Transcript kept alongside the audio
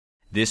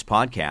This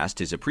podcast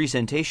is a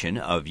presentation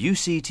of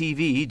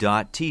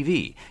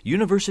UCTV.tv,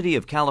 University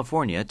of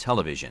California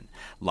Television.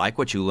 Like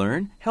what you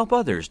learn? Help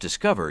others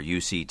discover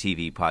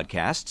UCTV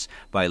podcasts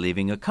by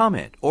leaving a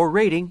comment or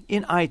rating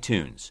in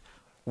iTunes.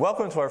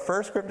 Welcome to our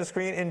first Script to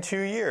Screen in 2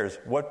 years.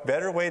 What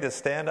better way to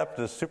stand up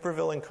to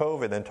supervillain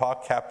COVID than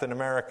talk Captain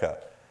America?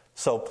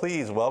 So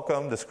please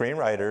welcome the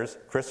screenwriters,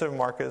 Christopher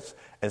Marcus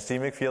and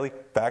Steve McFeely,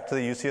 back to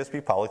the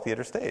UCSB Pollak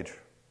Theater stage.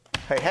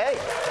 Hey, hey.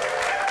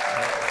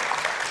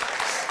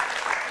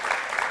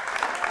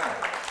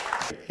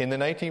 In the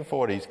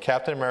 1940s,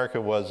 Captain America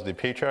was the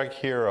patriotic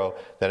hero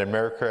that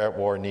America at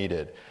war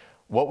needed.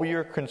 What were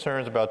your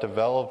concerns about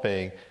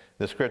developing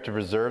the script to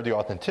preserve the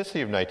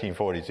authenticity of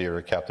 1940s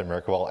era Captain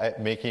America while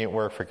making it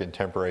work for a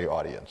contemporary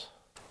audience?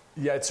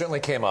 Yeah, it certainly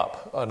came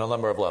up on a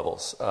number of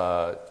levels.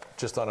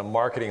 Just on a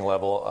marketing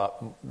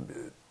level,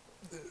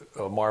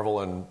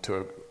 Marvel and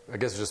I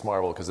guess it's just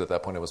Marvel because at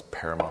that point it was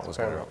Paramount.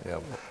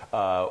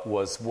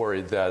 Was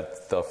worried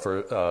that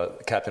the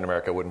Captain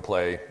America wouldn't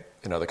play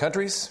in other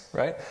countries,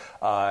 right?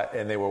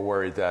 And they were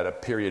worried that a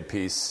period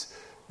piece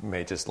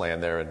may just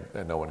land there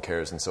and no one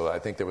cares. And so I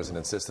think there was an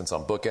insistence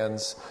on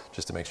bookends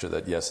just to make sure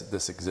that, yes,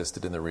 this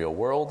existed in the real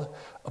world.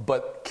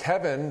 But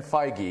Kevin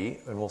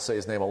Feige, and we'll say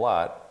his name a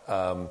lot,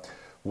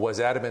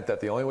 was adamant that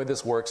the only way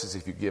this works is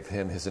if you give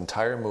him his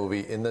entire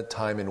movie in the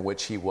time in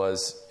which he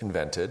was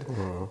invented,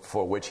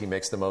 for which he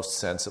makes the most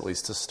sense, at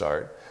least to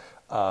start.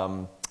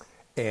 Which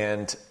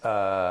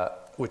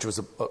was,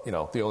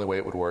 the only way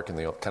it would work and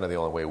the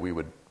only way we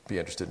would be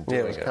interested in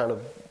doing it. It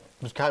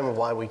was kind of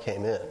why we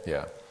came in.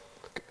 Yeah.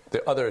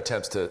 The other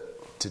attempts to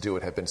do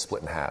it have been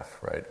split in half,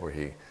 right, where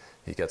he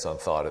gets on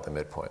thought at the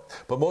midpoint.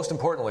 But most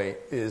importantly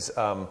is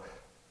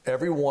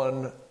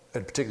everyone,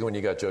 and particularly when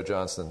you got Joe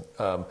Johnston,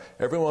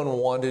 everyone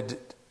wanted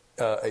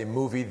a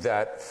movie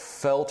that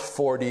felt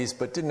 40s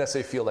but didn't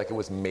necessarily feel like it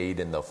was made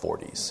in the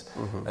 40s.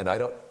 Mm-hmm. And I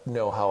don't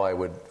know how I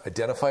would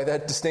identify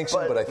that distinction,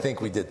 but I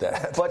think we did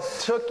that. But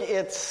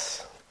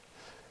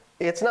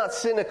it's not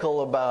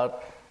cynical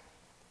about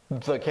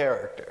the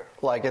character.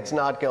 Like, it's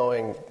not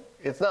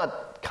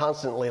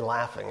constantly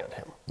laughing at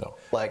him. No.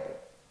 Like,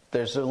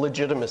 there's a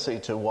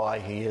legitimacy to why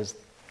he has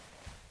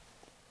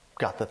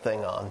got the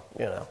thing on,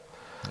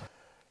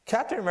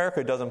 Captain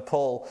America doesn't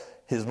pull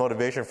his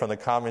motivation from the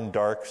common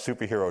dark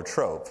superhero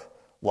trope,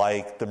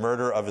 like the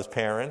murder of his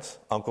parents,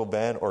 Uncle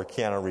Ben, or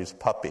Keanu Reeves'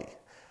 puppy.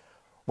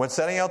 When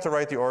setting out to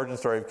write the origin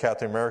story of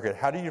Captain America,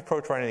 how do you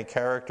approach writing a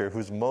character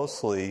who's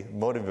mostly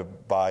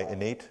motivated by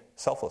innate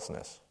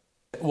selflessness?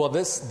 Well,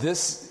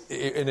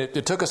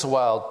 it took us a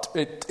while,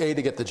 A,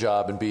 to get the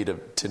job, and B,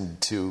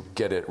 to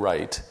get it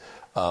right.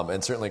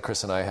 And certainly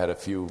Chris and I had a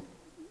few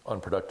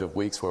unproductive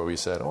weeks where we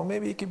said, oh,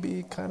 maybe he could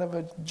be kind of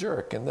a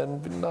jerk and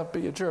then not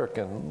be a jerk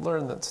and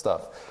learn that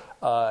stuff.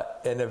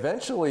 And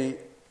eventually,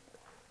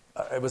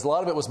 a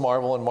lot of it was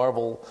Marvel, and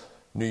Marvel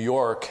New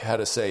York had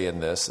a say in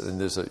this. And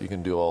you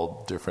can do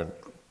all different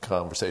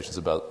conversations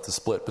about the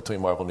split between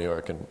Marvel New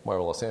York and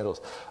Marvel Los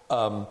Angeles.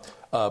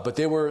 But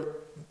they were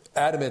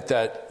adamant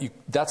that you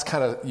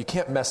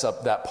can't mess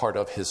up that part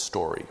of his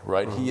story,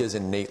 right? Mm-hmm. He is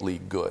innately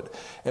good.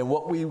 And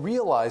what we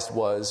realized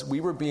was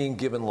we were being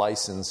given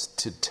license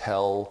to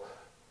tell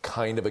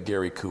kind of a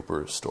Gary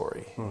Cooper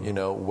story,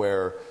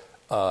 where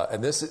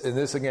and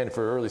this again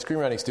for early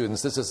screenwriting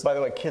students, this is, by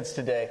the way, kids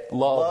today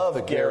love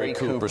the Gary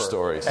Cooper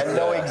stories and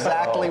know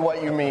exactly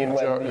what you mean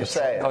when you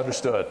say it.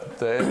 Understood.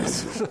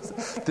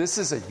 This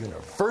is a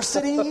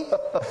university.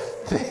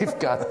 They've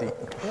got the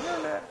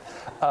internet.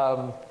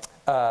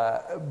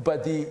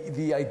 But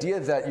the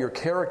idea that your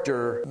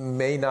character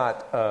may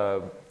not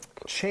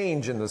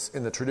change in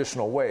the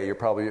traditional way, you're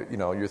probably,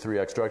 your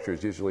 3-act structure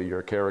is usually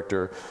your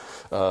character,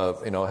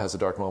 has a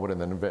dark moment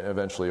and then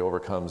eventually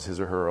overcomes his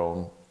or her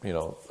own,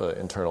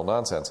 internal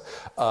nonsense.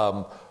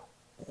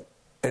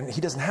 And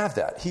he doesn't have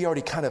that. He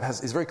already kind of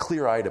is very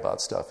clear-eyed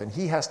about stuff, and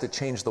he has to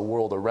change the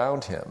world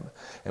around him.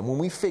 And when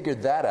we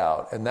figured that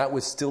out, and that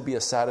would still be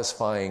a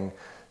satisfying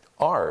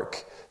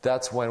arc,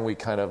 that's when we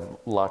kind of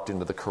locked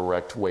into the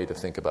correct way to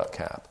think about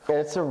Cap.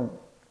 And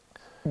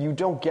you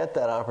don't get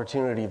that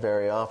opportunity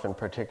very often,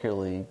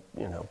 particularly,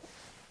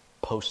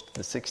 post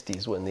the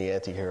 60s when the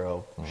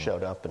anti-hero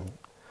showed up, and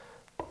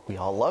we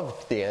all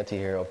loved the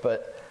anti-hero.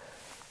 But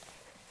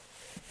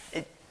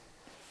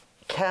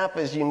Cap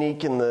is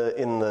unique in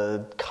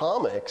the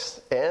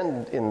comics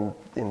and in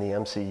the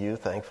MCU,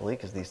 thankfully,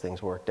 because these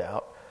things worked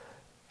out,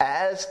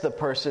 as the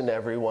person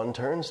everyone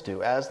turns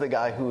to, as the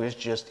guy who is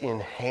just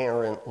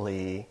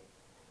inherently,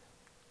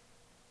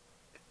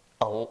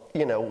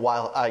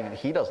 while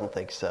he doesn't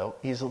think so,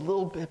 he's a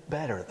little bit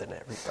better than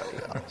everybody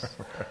else.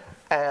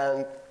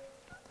 And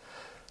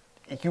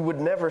you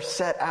would never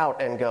set out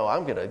and go,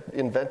 I'm going to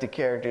invent a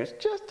character who's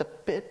just a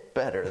bit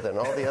better than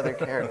all the other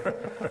characters.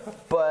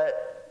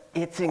 But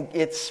it's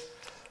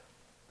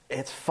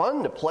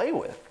fun to play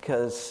with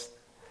because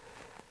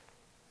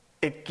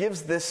it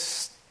gives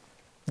this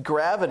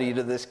gravity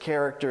to this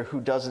character who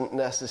doesn't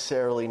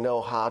necessarily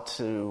know how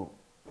to,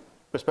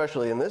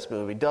 especially in this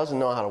movie, doesn't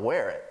know how to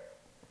wear it.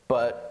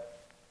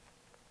 But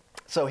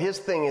so his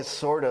thing is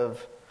sort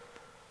of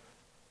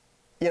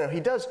he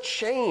does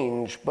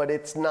change, but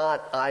it's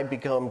not I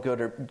become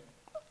good or,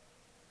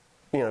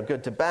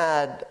 good to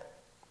bad.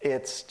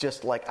 It's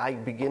just like I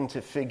begin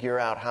to figure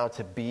out how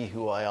to be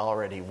who I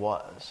already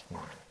was.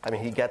 I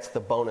mean, he gets the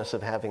bonus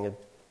of having a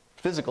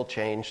physical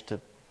change to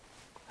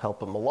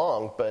help him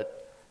along, but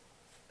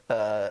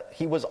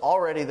he was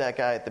already that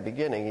guy at the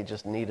beginning. He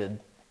just needed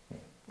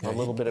a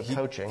little bit of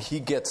coaching. He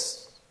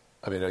gets.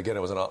 I mean, again, it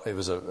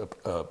was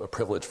a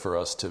privilege for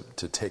us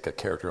to take a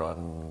character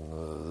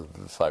on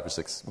a 5 or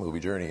 6 movie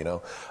journey,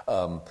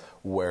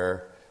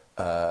 where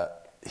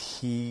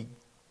he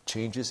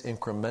changes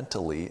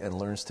incrementally and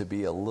learns to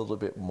be a little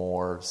bit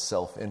more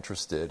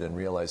self-interested and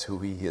realize who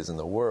he is in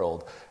the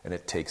world, and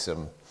it takes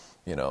him,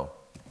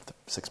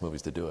 6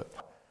 movies to do it.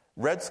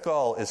 Red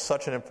Skull is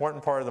such an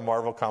important part of the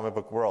Marvel comic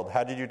book world.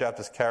 How did you adapt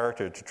this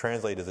character to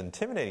translate his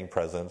intimidating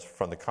presence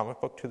from the comic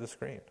book to the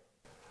screen?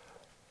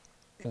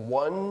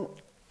 I'm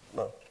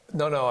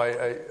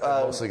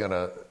mostly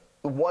gonna.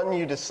 One,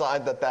 you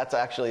decide that that's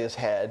actually his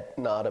head,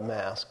 not a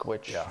mask,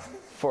 which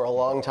for a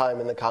long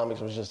time in the comics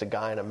was just a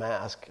guy in a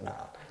mask.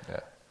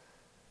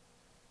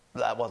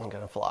 That wasn't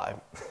going to fly.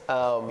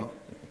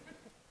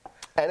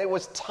 And it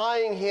was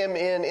tying him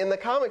in. In the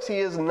comics, he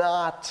is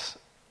not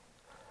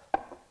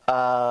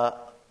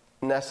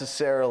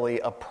necessarily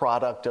a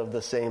product of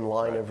the same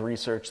line of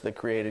research that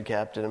created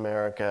Captain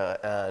America,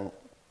 and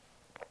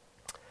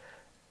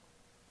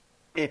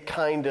it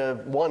kind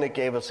of, it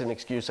gave us an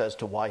excuse as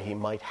to why he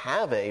might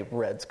have a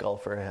Red Skull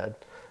for a head,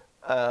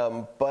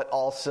 but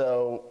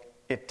also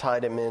it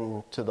tied him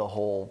into the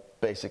whole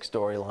basic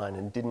storyline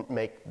and didn't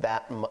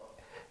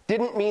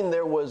mean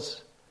there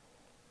was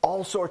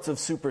all sorts of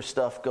super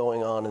stuff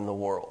going on in the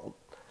world,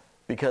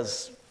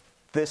 because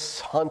this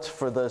hunt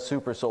for the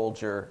super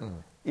soldier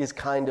is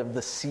kind of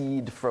the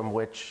seed from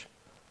which,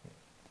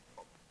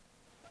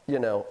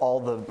 all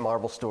the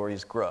Marvel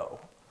stories grow.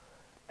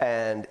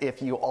 And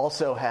if you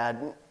also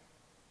had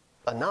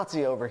a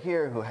Nazi over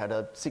here who had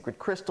a secret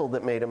crystal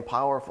that made him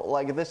powerful,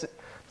 like this,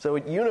 so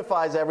it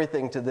unifies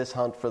everything to this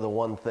hunt for the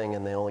one thing,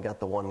 and they only got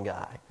the one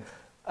guy.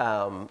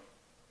 And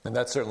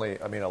that's certainly,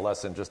 a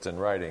lesson just in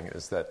writing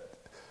is that,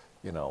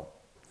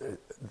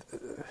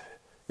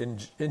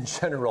 in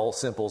general,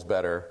 simple's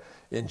better.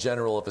 In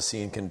general, if a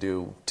scene can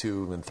do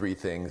 2 and 3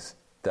 things,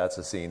 that's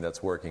a scene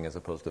that's working, as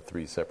opposed to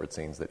 3 separate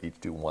scenes that each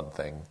do one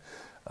thing.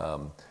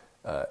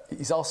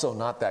 He's also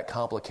not that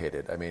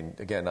complicated. I mean,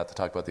 again, not to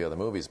talk about the other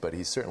movies, but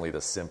he's certainly the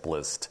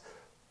simplest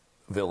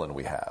villain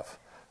we have.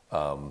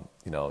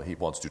 He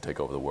wants to take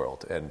over the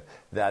world, and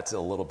that's a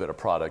little bit a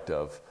product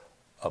of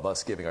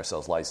us giving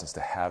ourselves license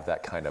to have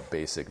that kind of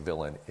basic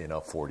villain in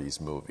a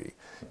 40s movie.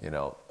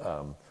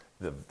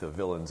 The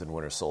villains in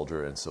Winter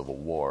Soldier and Civil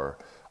War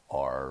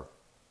are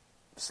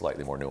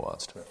slightly more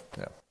nuanced.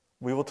 Yeah.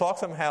 We will talk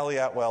some Hallie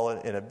Atwell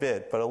in a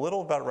bit, but a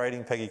little about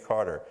writing Peggy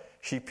Carter.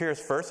 She appears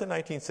first in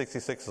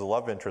 1966 as a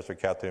love interest for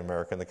Captain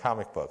America in the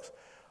comic books.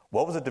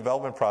 What was the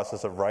development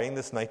process of writing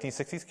this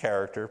 1960s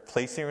character,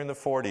 placing her in the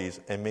 40s,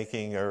 and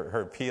making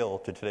her appeal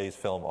to today's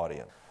film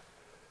audience?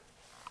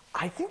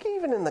 I think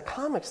even in the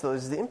comics, though,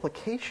 there's the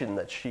implication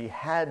that she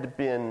had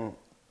been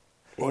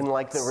in,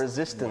 the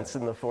Resistance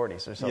in the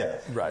 40s or something. Yeah,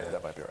 right,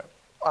 that might be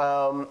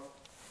right.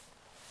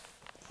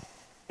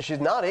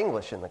 She's not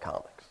English in the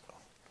comics.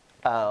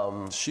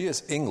 She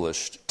is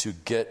English to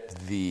get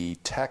the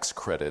tax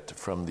credit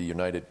from the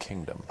United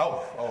Kingdom.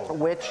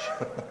 Which,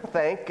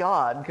 thank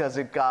God, because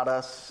it got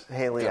us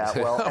Haley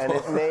Atwell, and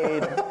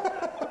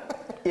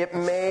it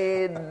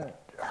made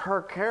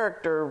her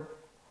character.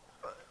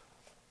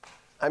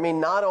 I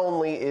mean, not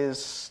only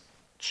is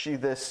she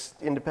this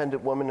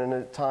independent woman in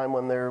a time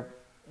when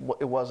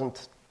it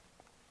wasn't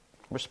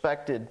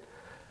respected,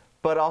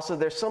 but also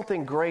there's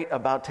something great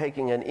about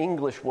taking an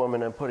English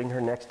woman and putting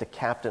her next to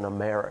Captain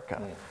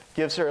America.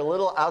 Gives her a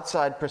little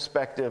outside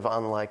perspective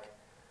on,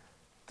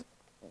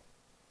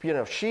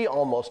 she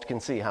almost can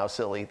see how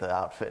silly the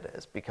outfit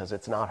is because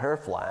it's not her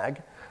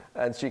flag,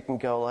 and she can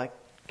go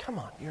come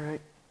on,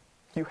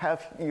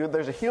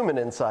 there's a human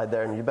inside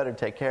there, and you better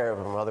take care of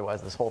him,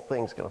 otherwise this whole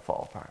thing's going to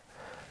fall apart.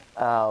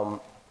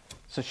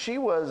 So she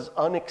was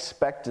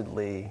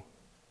unexpectedly.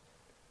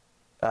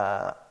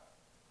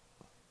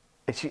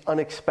 She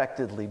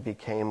unexpectedly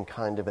became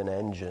kind of an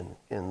engine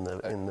in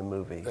the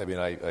movie. I mean,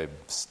 I'm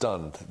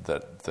stunned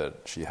that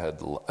she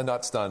had,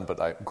 not stunned,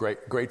 but I'm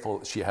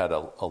grateful she had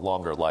a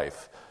longer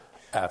life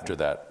after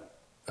that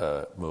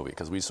movie,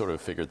 because we sort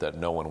of figured that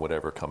no one would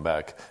ever come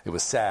back. It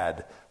was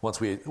sad once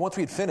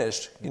we'd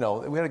finished. We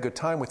had a good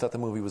time. We thought the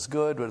movie was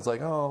good, but it's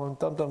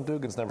Dum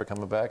Dugan's never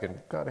coming back, and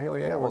God,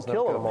 Haley Atwell's never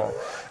killing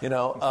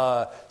them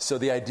all. So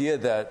the idea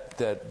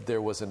that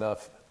there was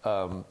enough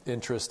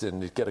interest in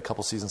get a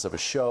couple seasons of a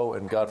show,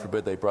 and God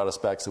forbid they brought us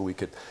back so we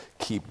could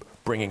keep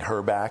bringing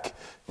her back.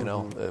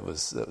 That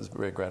was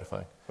very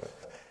gratifying.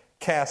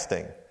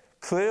 Casting.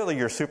 Clearly,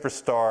 your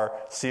superstar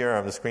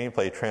serum, the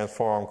screenplay,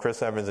 transformed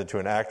Chris Evans into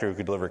an actor who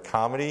could deliver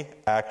comedy,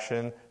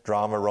 action,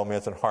 drama,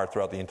 romance, and heart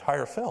throughout the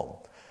entire film.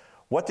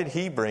 What did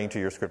he bring to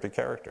your scripted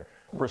character?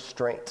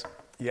 Restraint.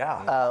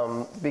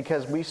 Yeah.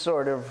 Because we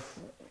sort of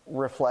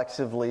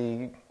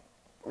reflexively,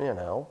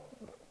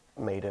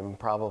 made him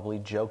probably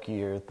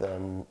jokier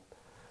than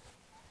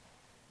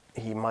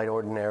he might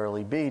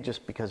ordinarily be,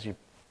 just because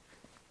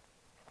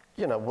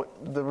the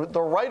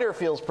writer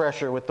feels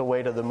pressure with the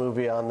weight of the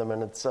movie on them,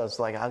 and it says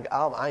like,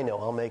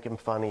 I'll make him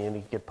funny, and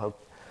he get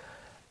poked.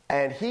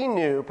 And he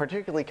knew,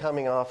 particularly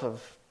coming off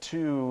of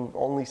 2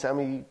 only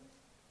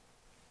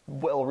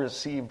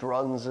semi-well-received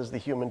runs as the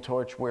Human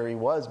Torch, where he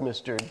was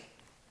Mr.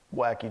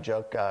 Wacky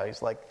Joke Guy.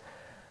 He's like,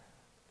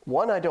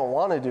 1, I don't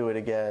want to do it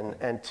again,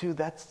 and 2,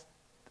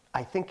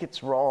 I think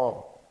it's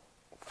wrong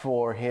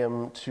for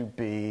him to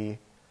be...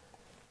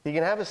 He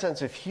can have a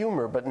sense of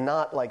humor, but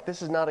not like,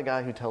 this is not a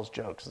guy who tells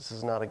jokes. This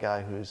is not a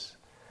guy who's,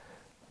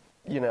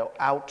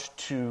 out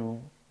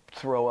to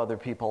throw other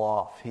people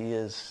off. He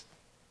is...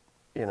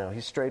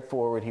 he's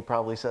straightforward. He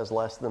probably says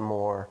less than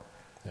more.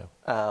 Yeah.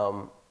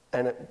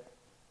 And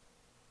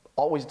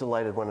always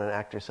delighted when an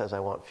actor says, I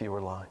want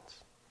fewer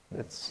lines.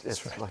 It's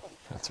right. Like,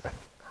 that's right.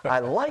 I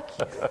like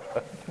you.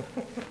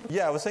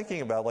 Yeah, I was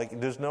thinking about,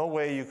 there's no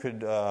way you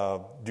could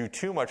do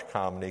too much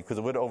comedy because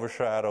it would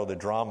overshadow the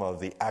drama of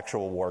the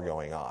actual war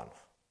going on.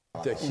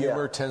 The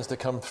humor tends to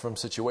come from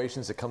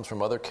situations. It comes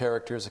from other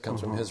characters. It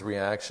comes from his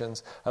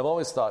reactions. I've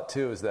always thought,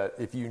 too, is that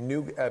if you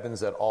knew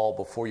Evans at all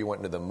before you went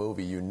into the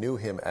movie, you knew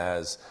him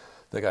as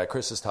the guy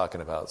Chris is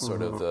talking about,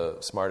 sort of the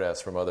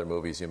smartass from other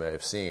movies you may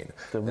have seen.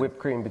 The whipped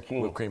cream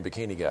bikini. Whipped cream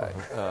bikini guy.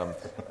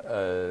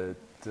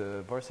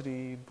 The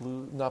Varsity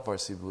Blues, not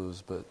Varsity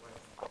Blues, but...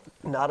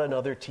 Not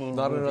another teen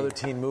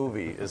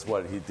movie is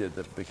what he did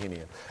the bikini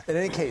in. In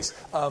any case,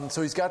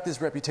 so he's got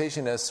this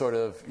reputation as sort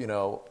of,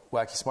 wacky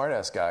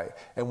smartass guy.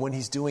 And when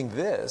he's doing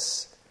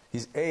this,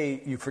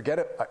 you forget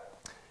it.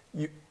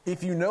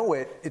 If you know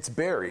it, it's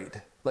buried.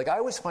 Like, I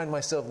always find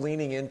myself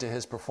leaning into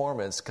his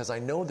performance because I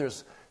know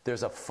there's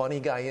a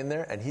funny guy in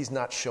there and he's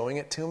not showing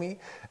it to me.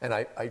 And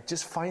I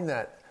just find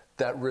that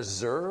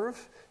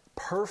reserve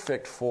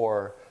perfect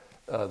for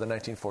the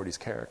 1940s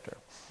character.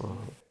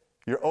 Mm-hmm.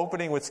 You're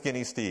opening with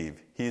Skinny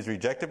Steve. He is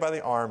rejected by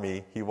the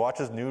army. He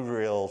watches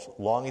newsreels,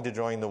 longing to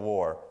join the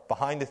war.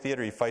 Behind the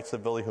theater, he fights the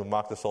bully who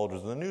mocked the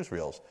soldiers in the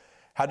newsreels.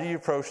 How do you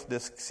approach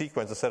this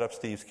sequence to set up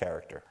Steve's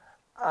character?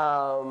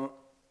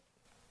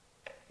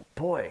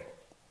 Boy.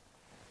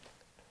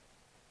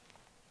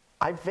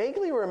 I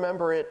vaguely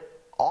remember it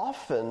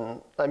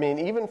often. I mean,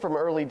 even from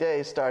early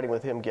days, starting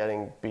with him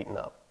getting beaten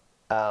up.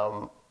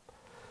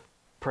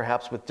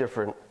 Perhaps with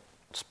different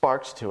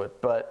sparks to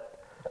it,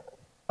 but...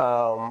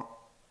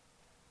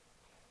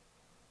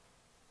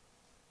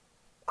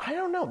 I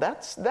don't know.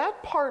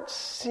 That part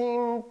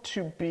seemed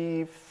to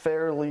be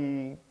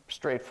fairly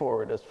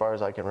straightforward as far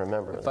as I can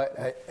remember.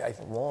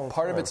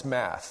 Part of it's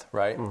math,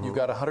 right? Mm-hmm. You've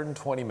got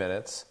 120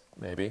 minutes,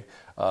 maybe,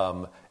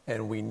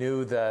 and we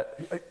knew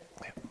that.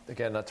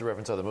 Again, not to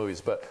reference other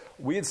movies, but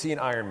we had seen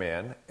Iron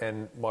Man,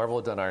 and Marvel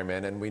had done Iron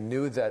Man, and we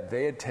knew that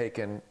they had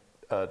taken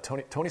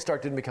Tony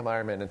Stark didn't become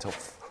Iron Man until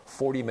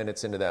 40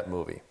 minutes into that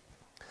movie,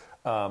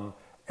 and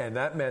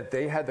that meant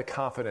they had the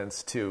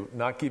confidence to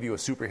not give you a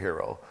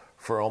superhero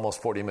for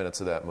almost 40 minutes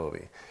of that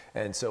movie.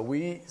 And so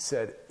we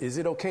said, is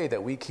it okay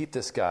that we keep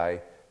this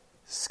guy,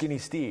 Skinny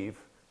Steve,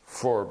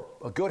 for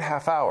a good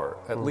half hour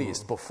at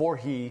least before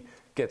he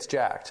gets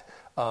jacked?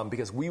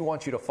 Because we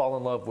want you to fall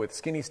in love with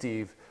Skinny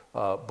Steve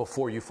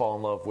before you fall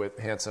in love with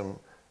handsome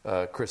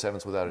Chris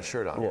Evans without his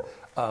shirt on. Yeah.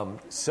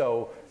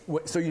 So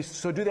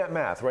do that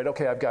math, right?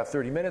 Okay, I've got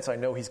 30 minutes. I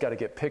know he's got to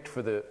get picked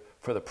for the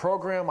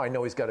program. I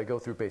know he's got to go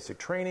through basic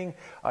training.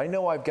 I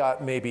know I've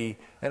got maybe,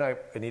 and I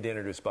need to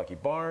introduce Bucky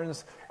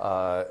Barnes,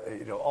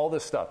 all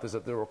this stuff. There's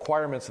the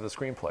requirements of the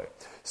screenplay.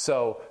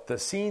 So the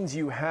scenes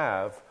you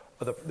have,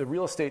 the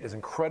real estate is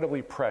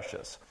incredibly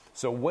precious.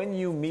 So when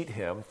you meet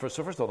him, first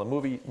of all, the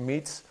movie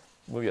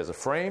has a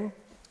frame.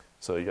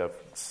 So you have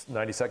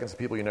 90 seconds of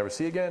people you never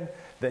see again.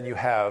 Then you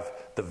have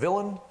the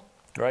villain,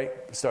 right,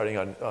 starting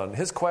on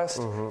his quest.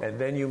 Mm-hmm. And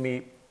then you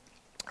meet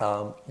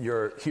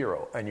your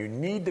hero, and you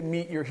need to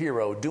meet your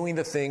hero doing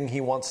the thing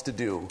he wants to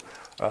do,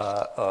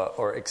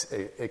 or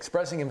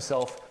expressing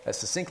himself as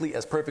succinctly,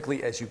 as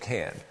perfectly as you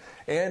can,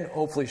 and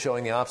hopefully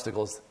showing the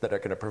obstacles that are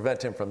going to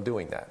prevent him from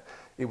doing that.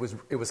 It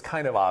was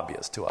kind of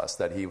obvious to us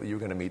that you were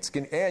going to meet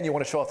Skinny, and you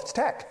want to show off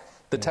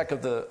the tech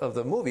of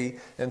the movie,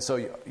 and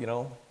so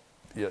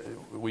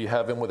we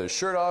have him with his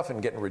shirt off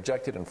and getting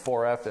rejected in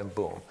 4F, and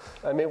boom.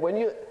 I mean,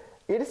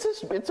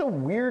 it's a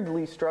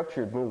weirdly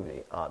structured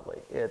movie. Oddly,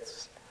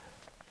 it's.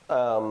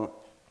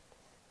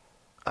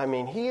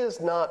 He is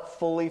not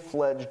fully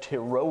fledged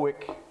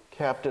heroic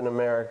Captain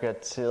America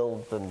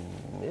till the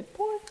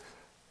midpoint?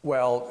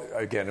 Well,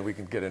 again, we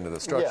can get into the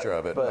structure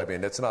of it.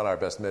 It's not our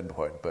best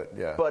midpoint, but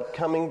yeah. But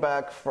coming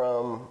back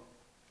from...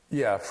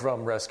 Yeah,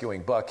 from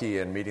rescuing Bucky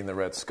and meeting the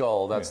Red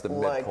Skull, that's the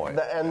midpoint.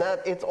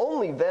 It's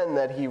only then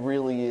that he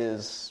really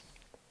is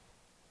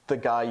the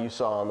guy you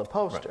saw on the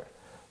poster. Right.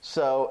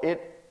 So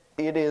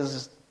it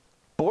is...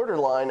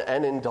 borderline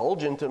an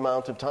indulgent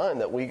amount of time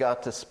that we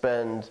got to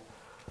spend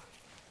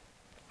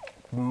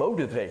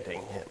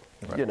motivating him.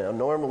 Right.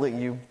 Normally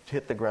you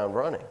hit the ground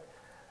running.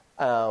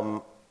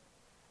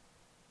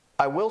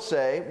 I will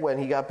say, when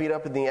he got beat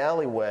up in the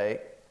alleyway,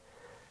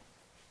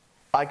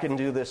 I can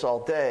do this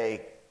all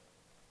day,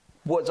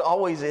 was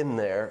always in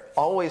there,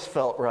 always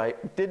felt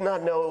right, did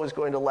not know it was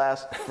going to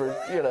last for,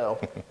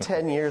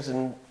 10 years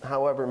and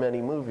however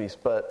many movies,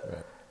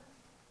 but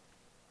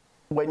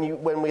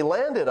when we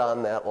landed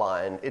on that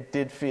line, it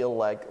did feel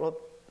like, well,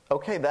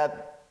 okay,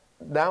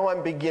 now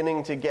I'm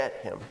beginning to get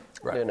him,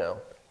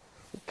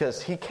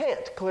 because he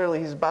can't.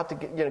 Clearly, he's about to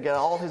get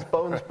all his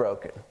bones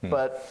broken,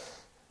 but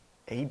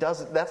he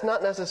doesn't. That's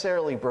not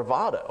necessarily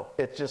bravado.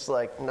 It's just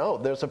like, no,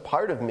 there's a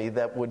part of me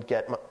that would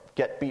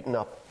get beaten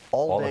up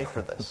all day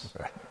for this.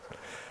 Right.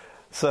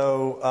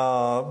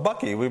 So,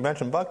 Bucky, we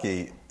mentioned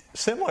Bucky.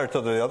 Similar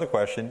to the other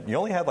question, you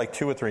only had like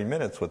 2 or 3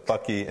 minutes with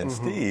Bucky and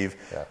Steve,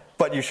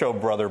 but you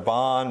showed brother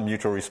bond,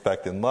 mutual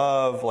respect and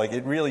love. Like,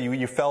 it really,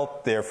 you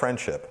felt their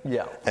friendship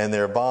and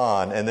their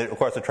bond. And then, of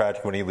course, the tragedy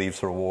when he leaves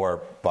for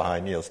war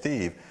behind,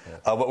 Steve.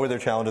 What were their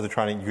challenges of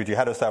trying to, you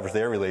had to establish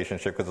their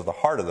relationship because it's the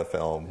heart of the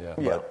film,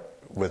 but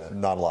with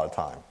not a lot of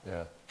time.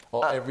 Yeah.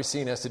 Well, every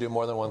scene has to do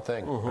more than one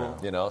thing,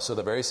 So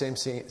the very same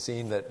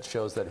scene that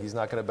shows that he's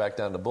not going to back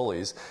down to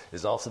bullies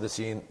is also the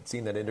scene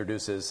that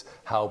introduces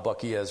how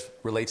Bucky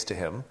relates to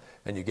him,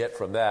 and you get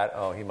from that,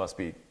 he must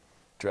be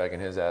dragging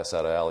his ass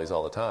out of alleys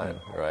all the time,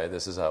 right?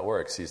 This is how it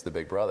works. He's the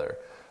big brother.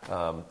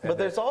 But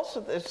there's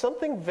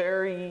something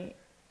very,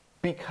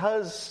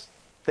 because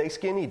they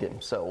skinnied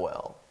him so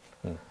well.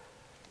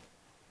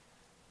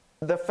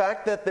 The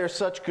fact that they're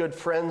such good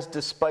friends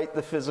despite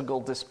the physical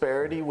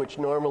disparity, which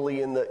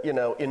normally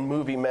in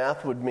movie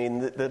math would mean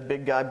that the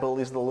big guy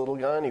bullies the little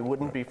guy and he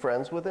wouldn't be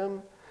friends with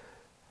him.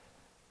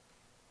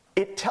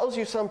 It tells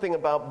you something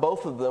about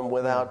both of them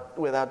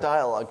without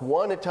dialogue.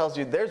 One, it tells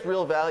you there's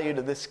real value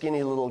to this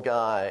skinny little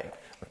guy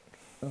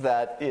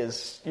that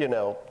is,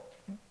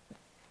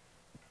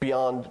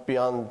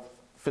 beyond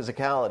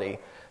physicality.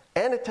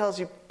 And it tells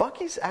you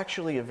Bucky's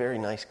actually a very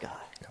nice guy.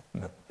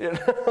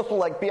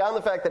 Like, beyond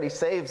the fact that he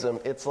saves him,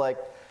 it's like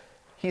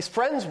he's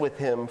friends with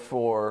him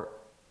for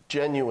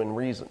genuine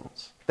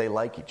reasons. They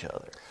like each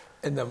other.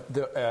 And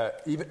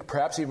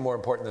perhaps even more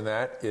important than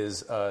that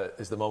is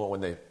the moment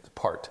when they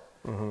part,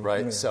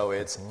 right? So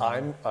it's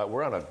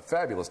we're on a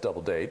fabulous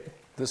double date.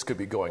 This could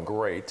be going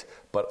great,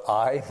 but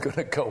I'm going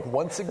to go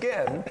once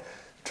again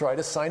try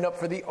to sign up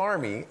for the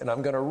Army, and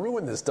I'm going to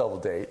ruin this double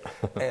date.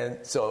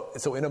 And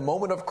so in a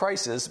moment of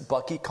crisis,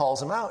 Bucky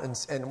calls him out, and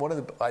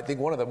I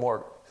think one of the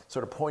more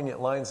sort of poignant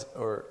lines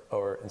or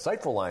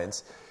insightful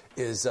lines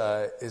is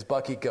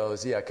Bucky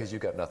goes, yeah, because you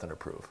got nothing to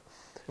prove,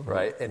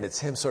 right? And it's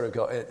him sort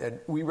of and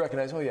we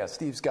recognize,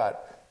 Steve's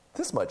got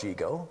this much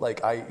ego.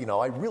 Like,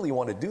 I really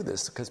want to do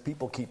this because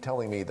people keep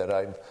telling me that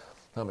I'm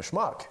a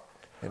schmuck,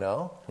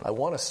 I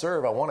want to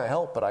serve, I want to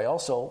help, but I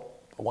also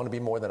want to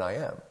be more than I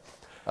am.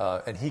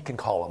 And he can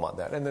call him on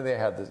that. And then they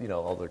have this,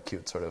 all their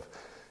cute sort of,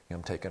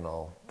 taking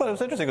all. But it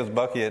was interesting because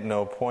Bucky at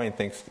no point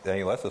thinks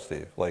any less of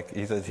Steve. Like,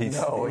 he says he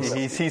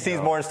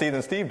sees more in Steve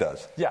than Steve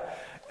does. Yeah.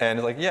 And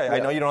it's like, I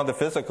know you don't have the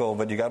physical,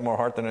 but you got more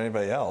heart than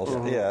anybody else.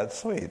 Yeah, it's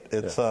sweet.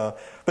 It's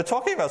but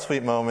talking about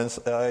sweet moments,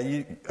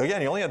 you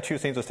only have 2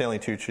 scenes with Stanley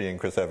Tucci and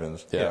Chris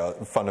Evans.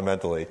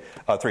 Fundamentally,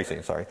 3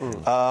 scenes. Sorry.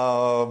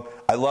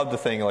 I love the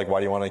thing like,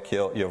 why do you want to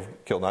kill?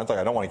 Kill nine. It's like,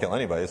 I don't want to kill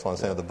anybody. I just want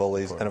to stand with the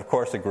bullies. And of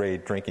course, the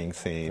great drinking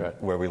scene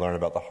where we learn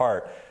about the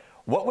heart.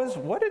 What was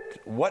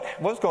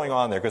going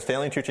on there? Because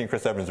Stanley Tucci and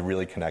Chris Evans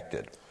really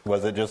connected.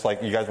 Was it just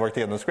like you guys worked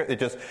together on the script?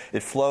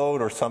 It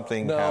flowed, or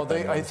something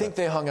happened? No, I think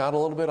they hung out a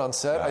little bit on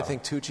set. I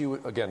think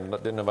Tucci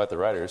didn't invite the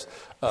writers,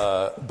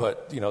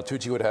 but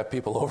Tucci would have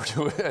people over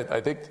to it.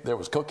 I think there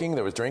was cooking,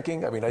 there was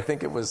drinking. I mean, I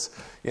think it was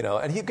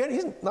and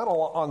he's not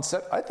on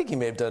set. I think he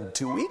may have done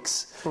 2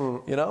 weeks.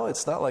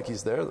 It's not like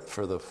he's there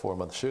for the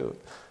 4-month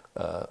shoot.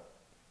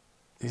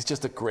 He's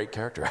just a great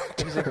character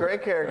actor. He's a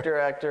great character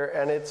actor,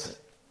 and it's.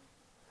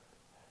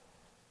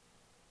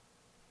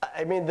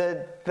 I mean,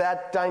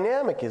 that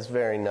dynamic is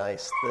very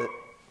nice.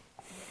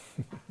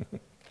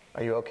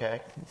 Are you okay?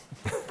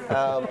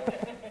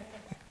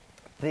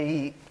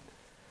 It's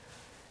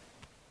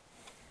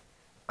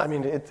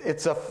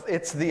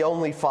the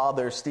only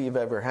father Steve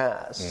ever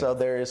has. So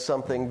there is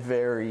something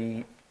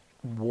very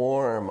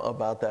warm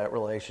about that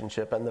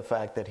relationship, and the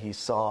fact that he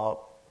saw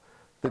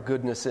the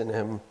goodness in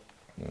him,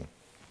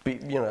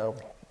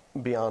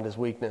 beyond his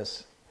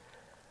weakness.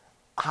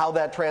 How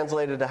that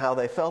translated to how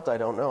they felt, I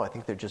don't know. I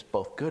think they're just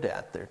both good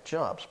at their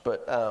jobs.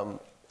 But,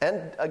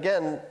 and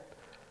again,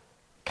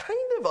 kind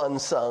of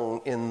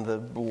unsung in the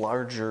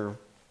larger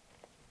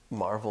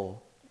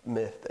Marvel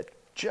myth that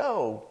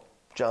Joe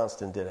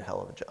Johnston did a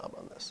hell of a job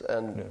on this.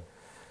 And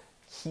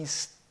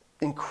he's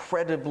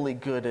incredibly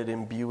good at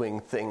imbuing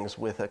things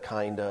with a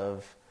kind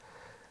of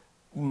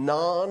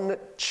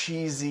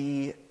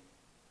non-cheesy,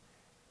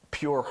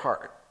 pure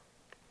heart.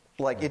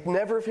 Like, it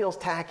never feels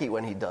tacky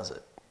when he does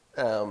it.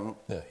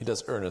 He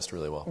does earnest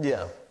really well.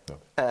 Yeah.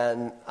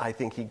 And I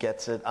think he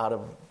gets it out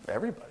of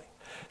everybody.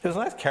 There's a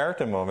nice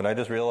character moment. I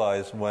just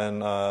realized when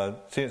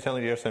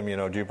Stanley asked him,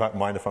 do you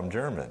mind if I'm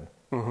German?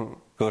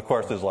 Because Because, of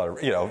course, there's a lot of,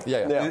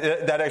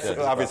 that actually,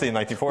 obviously in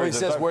 1940s. Well, he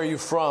says, where are you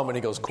from? And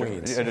he goes,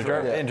 Queens. In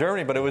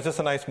Germany, but it was just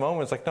a nice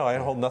moment. It's like, no, I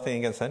hold nothing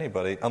against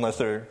anybody unless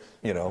they're,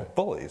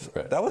 bullies.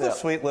 Right. That was a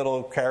sweet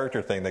little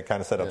character thing that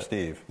kind of set up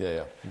Steve.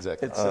 Yeah,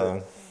 exactly. It's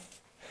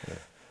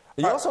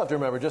you also have to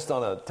remember, just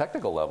on a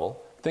technical level,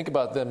 think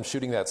about them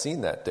shooting that scene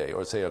that day,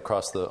 or say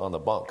on the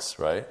bunks,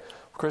 right?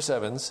 Chris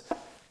Evans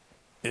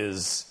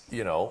is,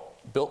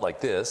 built like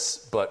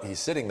this, but he's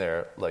sitting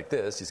there like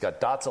this. He's got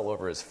dots all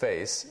over his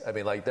face. I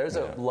mean, there's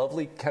a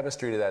lovely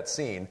chemistry to that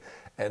scene,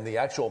 and the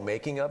actual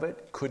making of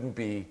it couldn't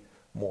be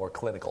more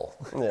clinical.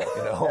 Yeah.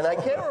 And I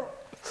can't remember.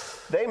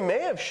 They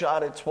may have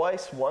shot it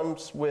twice.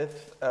 Once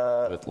with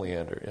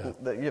Leander,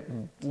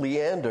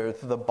 Leander,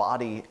 the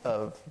body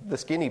of the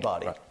skinny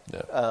body, right.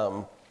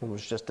 Yeah. who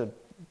was just a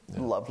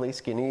lovely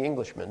skinny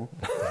Englishman.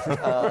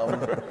 Right.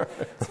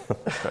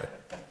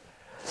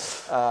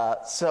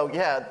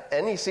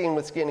 Any scene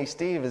with Skinny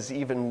Steve is,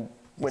 even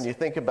when you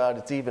think about it,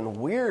 it's even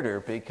weirder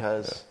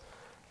because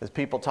there's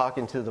people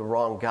talking to the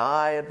wrong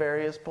guy at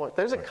various points.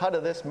 There's a cut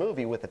of this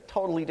movie with a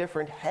totally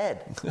different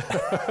head.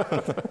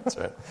 That's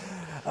right.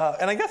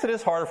 And I guess it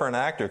is harder for an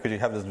actor because you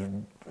have this,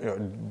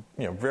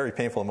 very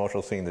painful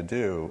emotional scene to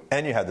do,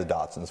 and you have the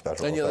dots and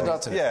special effects. And the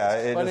dots.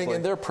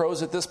 And they're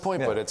pros at this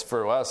point, but it's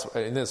for us.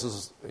 And this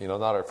is,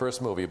 not our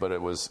first movie, but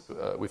it was.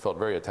 We felt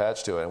very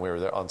attached to it, and we were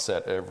there on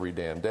set every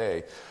damn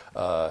day.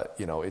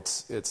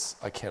 It's.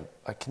 I can't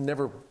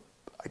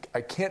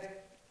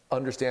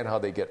understand how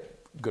they get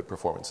good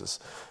performances,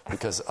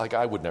 because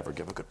I would never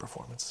give a good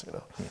performance.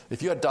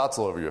 If you had dots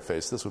all over your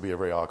face, this would be a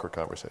very awkward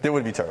conversation. It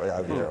would be terrible. Yeah,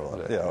 it would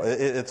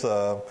be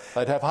terrible.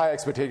 I'd have high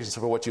expectations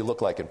for what you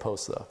look like in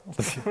post, though.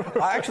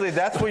 Actually,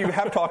 that's what you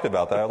have talked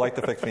about. That I'd like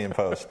to fix me in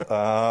post.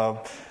 The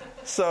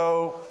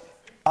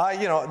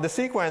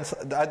sequence,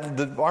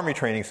 the army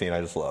training scene,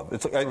 I just love.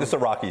 It's a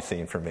Rocky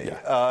scene for me.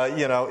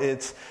 Yeah.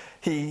 It's.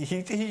 He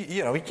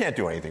can't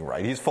do anything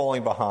right. He's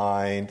falling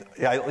behind.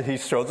 He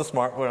shows the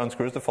smart when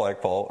unscrews the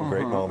flagpole. A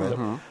great moment.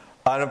 Mm-hmm.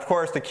 And of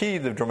course, the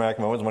dramatic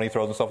moment is when he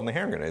throws himself in the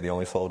hand grenade. The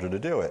only soldier to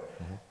do it.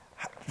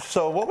 Mm-hmm.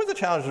 So, what was the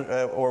challenge,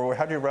 or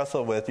how do you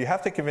wrestle with? You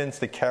have to convince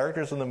the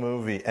characters in the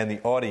movie and the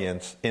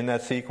audience in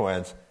that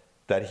sequence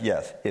that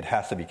yes, it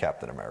has to be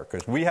Captain America.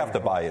 Because we have to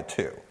buy it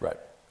too. Right.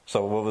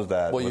 So what was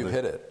that? Well, you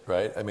hit it,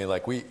 right? I mean,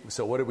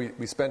 So what did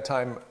we spent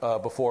time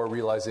before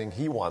realizing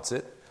he wants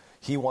it.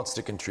 He wants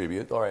to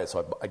contribute. All right,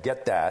 so I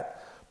get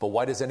that. But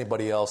why does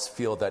anybody else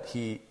feel that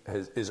he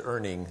is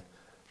earning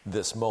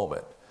this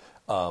moment?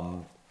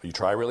 You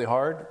try really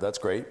hard, that's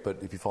great.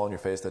 But if you fall on your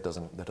face, that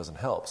doesn't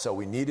help. So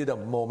we needed a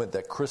moment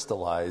that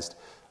crystallized.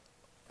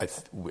 I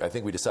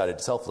think we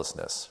decided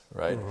selflessness,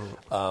 right?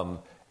 Mm-hmm.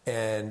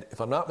 And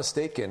if I'm not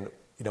mistaken,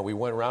 we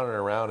went round and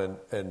around,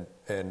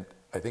 and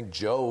I think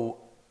Joe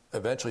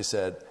eventually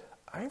said,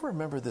 I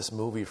remember this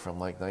movie from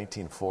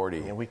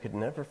 1940. And we could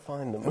never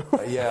find the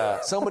movie.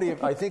 Somebody,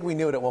 I think we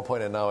knew it at one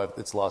point, and now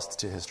it's lost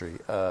to history,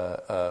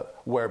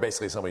 where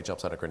basically somebody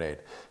jumps on a grenade.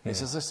 And he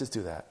says, let's just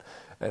do that.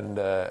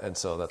 And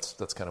so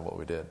that's kind of what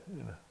we did.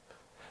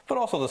 But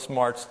also the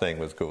smarts thing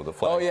was cool, the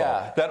flagpole. Oh,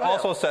 yeah. That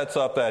also sets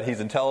up that he's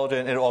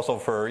intelligent, and also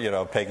for,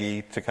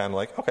 Peggy to kind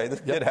of okay,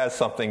 this kid has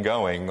something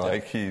going.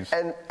 He's...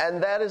 And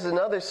that is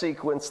another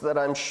sequence that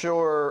I'm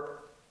sure,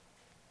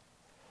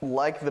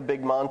 like the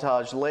big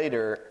montage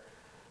later,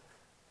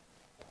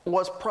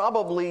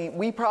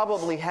 we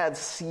probably had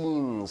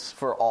scenes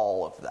for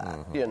all of that,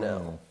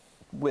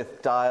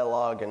 with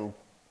dialogue and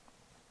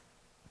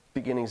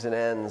beginnings and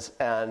ends.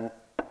 And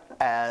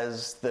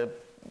as the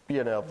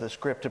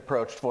script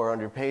approached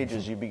 400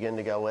 pages, you begin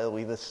to go, well,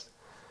 we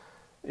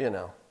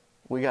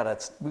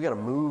gotta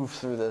move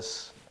through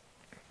this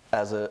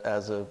as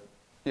a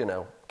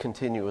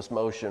continuous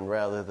motion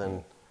rather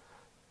than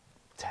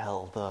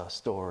tell the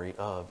story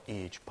of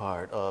each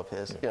part of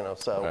his,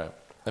 so. Right.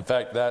 In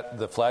fact,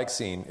 the flag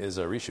scene is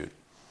a reshoot.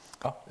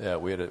 Oh. Yeah,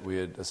 we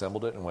had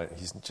assembled it and went,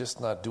 he's just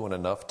not doing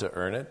enough to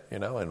earn it,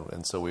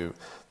 and so we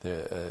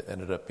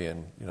ended up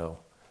being,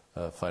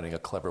 finding a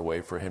clever way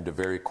for him to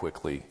very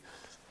quickly,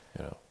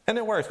 And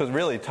it works, because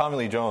really, Tommy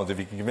Lee Jones, if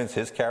you can convince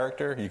his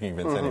character, you can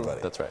convince anybody.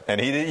 That's right. And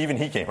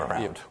he came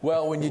around. Yeah.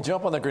 Well, when you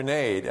jump on the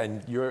grenade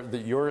and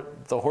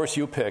the horse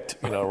you picked,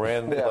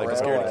 ran like a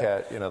scaredy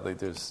cat,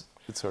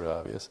 it's sort of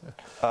obvious.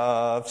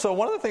 So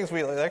one of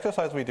the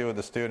exercise we do with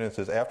the students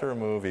is after a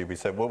movie, we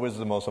said, what was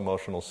the most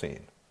emotional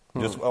scene?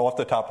 Just off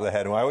the top of the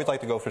head. And I always like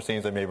to go for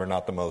scenes that maybe are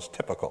not the most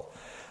typical.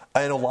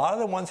 And a lot of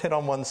the ones hit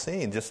on one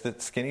scene, just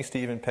that Skinny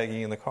Steve and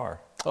Peggy in the car.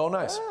 Oh,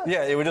 nice.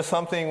 Yeah, it was just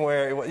something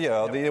where,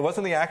 it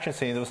wasn't the action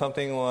scenes. It was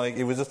something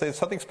there's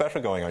something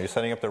special going on. You're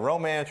setting up the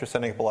romance. You're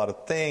setting up a lot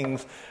of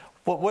things.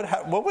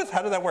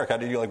 How did that work? How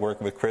did you work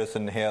with Chris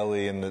and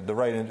Haley and the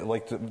writing?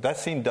 That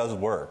scene does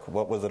work.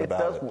 What was it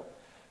about it?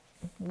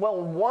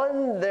 Well,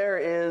 one, there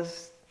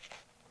is,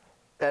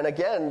 and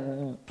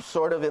again,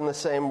 sort of in the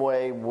same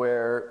way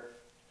where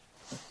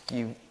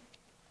you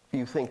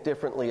think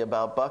differently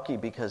about Bucky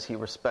because he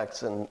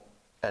respects and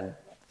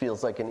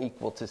feels like an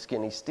equal to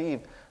Skinny Steve.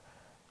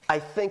 I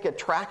think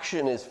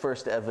attraction is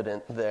first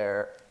evident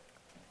there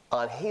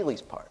on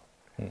Haley's part.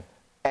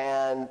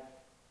 And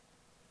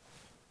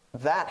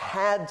that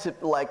had to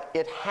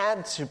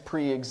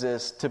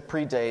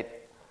predate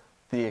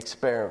the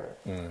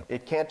experiment.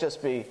 It can't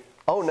just be,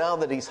 oh, now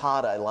that he's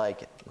hot, I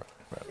like it.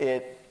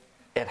 Right.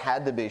 It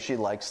had to be she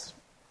likes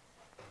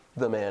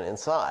the man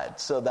inside.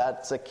 So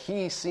that's a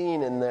key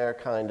scene in their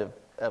kind of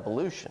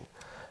evolution.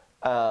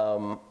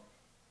 And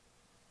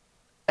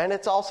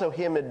it's also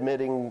him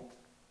admitting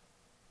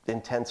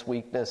intense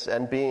weakness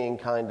and being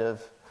kind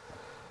of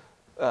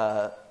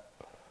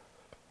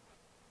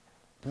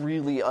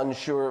really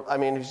unsure. I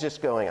mean, he's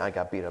just going, I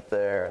got beat up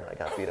there, and I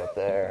got beat up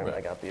there, and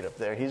I got beat up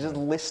there. He's just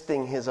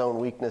listing his own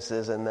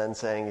weaknesses and then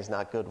saying he's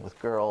not good with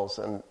girls.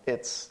 And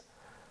it's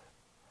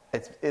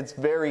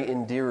very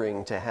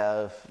endearing to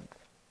have,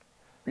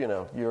 he's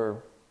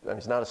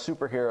not a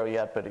superhero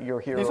yet, but your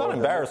hero. He's not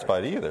embarrassed by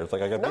it either. It's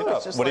like, I got beat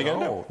up. What are you going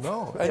to do?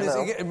 No.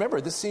 And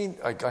remember, this scene,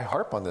 I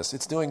harp on this.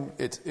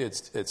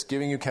 It's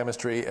giving you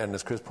chemistry, and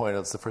as Chris pointed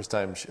out, it's the first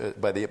time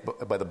by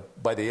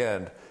the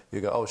end you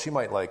go, oh, she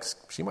might like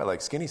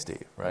Skinny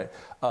Steve, right?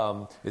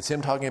 It's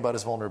him talking about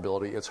his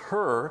vulnerability. It's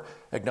her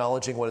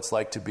acknowledging what it's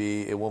like to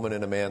be a woman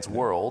in a man's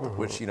world,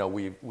 which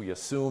we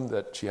assume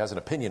that she has an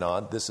opinion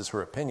on. This is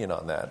her opinion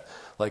on that.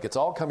 Like, it's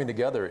all coming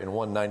together in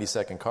one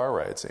 90-second car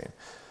ride scene.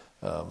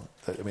 I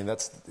mean,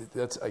 that's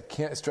I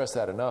can't stress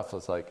that enough.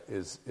 It's like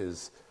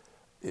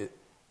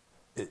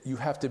you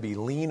have to be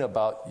lean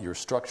about your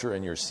structure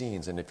and your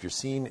scenes, and if your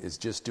scene is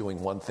just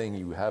doing one thing,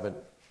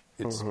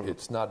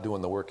 it's not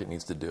doing the work it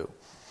needs to do.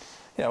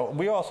 Yeah,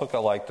 we also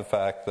like the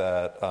fact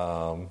that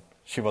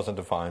she wasn't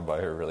defined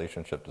by her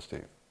relationship to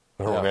Steve.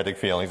 Her romantic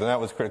feelings, and that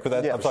was critical.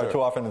 I'm sorry,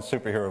 too often in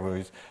superhero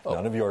movies,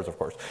 none of yours, of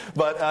course.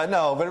 But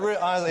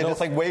honestly, it's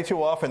like way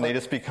too often they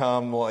just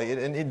become like,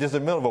 and there's a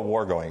middle of a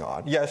war going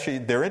on. Yes,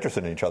 they're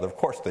interested in each other, of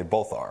course, they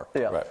both are.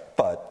 Yeah. Right.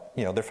 But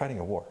they're fighting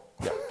a war.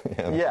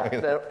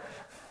 Yeah.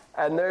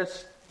 And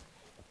there's,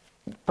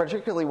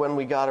 particularly when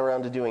we got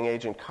around to doing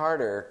Agent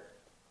Carter,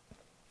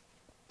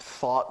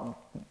 thought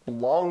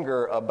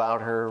longer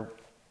about her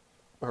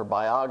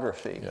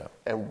biography,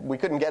 and we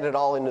couldn't get it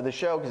all into the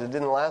show because it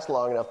didn't last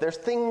long enough. There's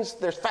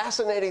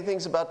fascinating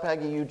things about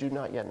Peggy you do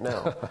not yet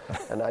know,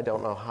 and I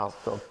don't know how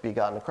they'll be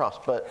gotten across.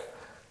 But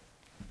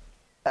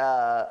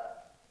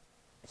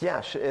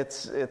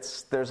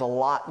it's there's a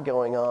lot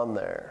going on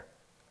there,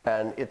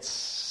 and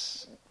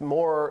it's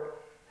more.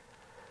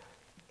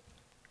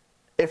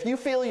 If you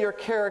feel your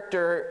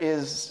character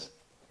is,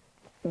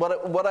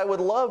 what I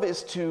would love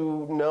is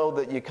to know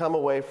that you come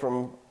away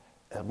from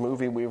a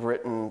movie we've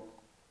written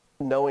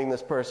knowing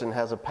this person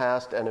has a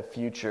past and a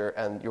future,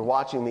 and you're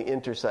watching the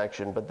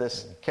intersection, but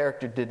this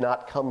character did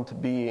not come to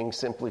being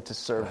simply to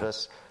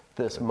service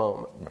this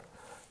moment.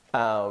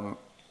 And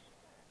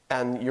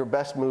your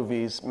best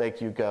movies make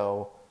you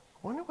go,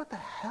 I wonder what the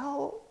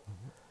hell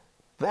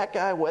that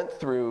guy went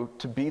through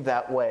to be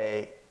that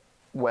way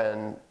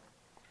when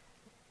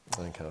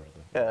I encountered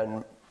them.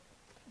 And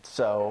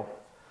so,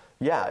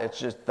 it's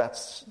just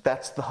that's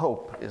the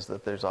hope, is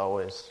that there's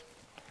always.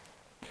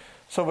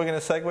 So we're going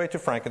to segue to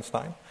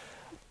Frankenstein.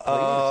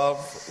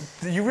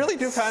 You really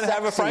do kind of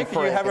have a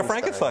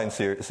Frankenstein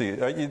series.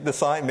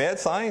 The mad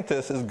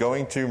scientist is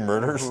going to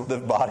murder the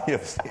body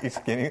of Steve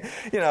Skinny,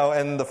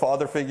 and the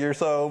father figure.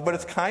 But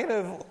it's kind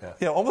of,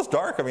 almost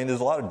dark. I mean,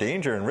 there's a lot of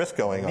danger and risk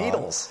going on.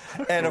 Needles.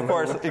 And of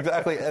course,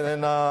 exactly. And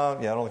then, I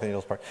don't like the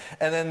needles part.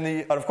 And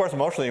then of course,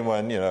 emotionally,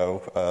 when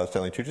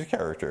Stanley Tucci's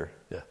character,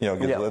 gets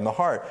in the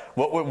heart.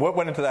 What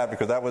went into that?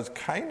 Because that was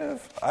kind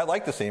of, I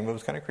liked the scene, but it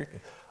was kind of creepy.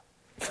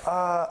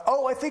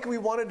 I think we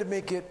wanted to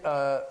make it.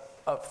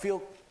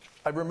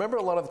 I remember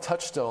a lot of the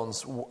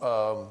touchstones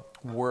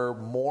were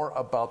more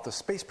about the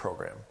space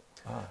program.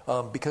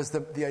 Because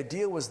the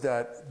idea was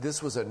that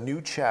this was a new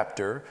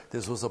chapter,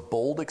 this was a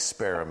bold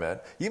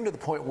experiment, even to the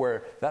point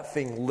where that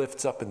thing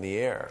lifts up in the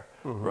air,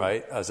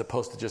 right? As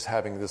opposed to just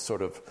having this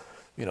sort of,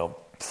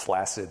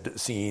 flaccid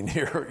scene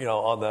here,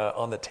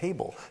 on the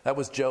table. That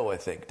was Joe, I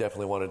think,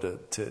 definitely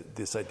wanted to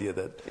this idea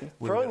that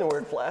throwing the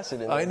word flaccid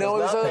in there. I know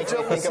does not make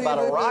me think about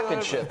a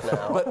rocket ship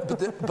now.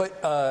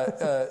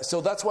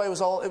 So that's why it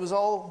was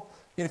all.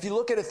 If you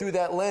look at it through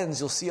that lens,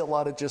 you'll see a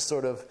lot of just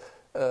sort of.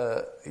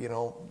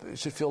 It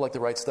should feel like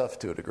the right stuff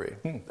to a degree.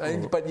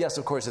 But yes,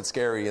 of course, it's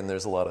scary and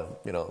there's a lot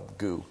of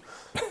goo.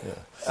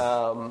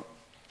 Yeah.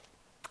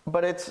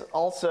 But it's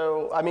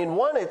also,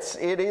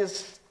 it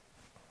is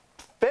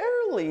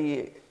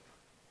fairly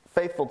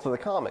faithful to the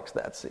comics.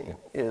 That scene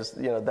is,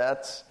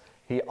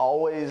 he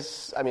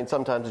always.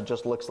 Sometimes it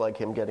just looks like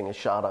him getting a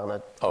shot on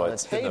a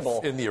table.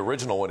 In the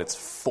original one, it's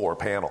 4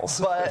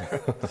 panels.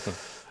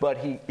 But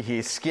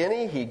he's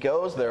skinny. He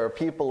goes. There are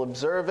people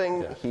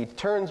observing. Yeah. He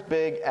turns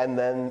big, and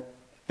then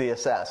the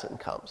assassin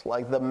comes.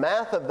 Like, the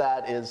math of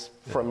that is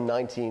from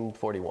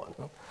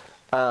 1941.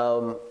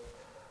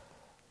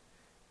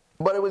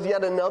 But it was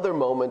yet another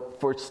moment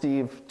for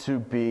Steve to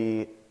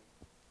be.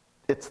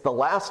 It's the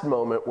last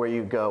moment where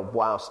you go,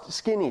 wow,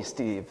 Skinny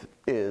Steve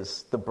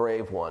is the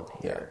brave one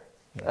here.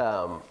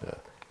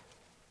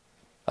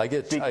 I I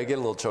get a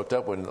little choked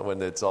up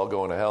when it's all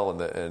going to hell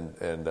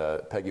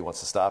and Peggy wants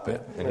to stop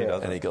it, and he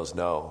doesn't. And he goes,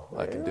 "No,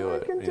 I can do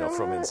it."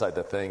 From inside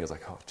the thing, it's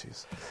like, "Oh,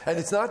 jeez." And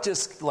it's not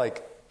just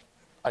like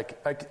I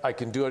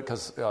can do it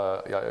because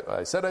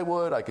I said I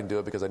would. I can do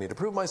it because I need to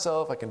prove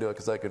myself. I can do it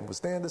because I can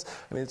withstand this.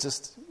 I mean, it's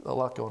just a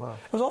lot going on.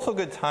 It was also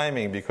good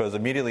timing because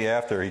immediately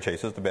after he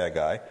chases the bad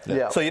guy.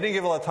 Yeah. So you didn't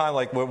give a lot of time,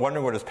 like,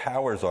 wondering what his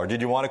powers are. Did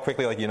you want to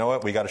quickly, like, you know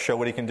what, we got to show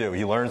what he can do.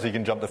 He learns he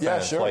can jump the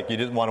fence. Yeah, sure. Like, you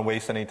didn't want to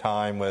waste any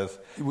time with.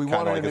 We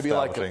wanted him to be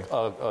like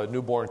a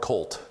newborn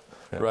colt.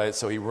 Yeah. Right,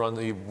 so he runs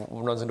into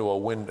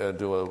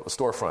a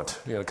storefront,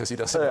 because he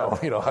doesn't know,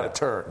 how to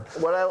turn.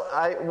 What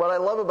I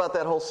love about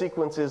that whole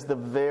sequence is the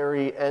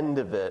very end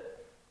of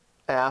it,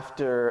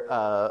 after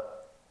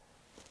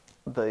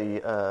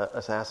the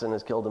assassin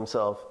has killed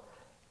himself,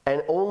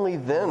 and only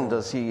then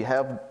does he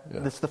have.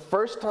 Yeah. It's the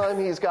first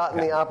time he's gotten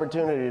the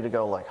opportunity to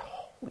go like,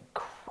 holy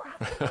crap.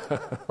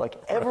 Like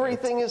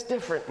everything is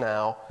different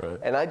now, right.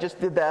 And I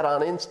just did that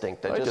on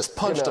instinct. I just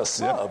punched a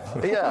sub.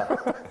 Yeah.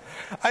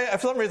 For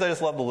some reason, I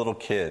just love the little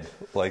kid,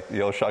 like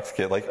the Oh Shucks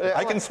kid. Like,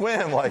 I can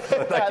swim. Like,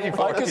 I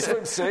can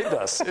swim saved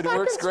us. It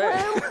works great.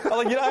 I'm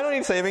like, I don't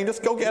need saving.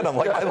 Just go get him.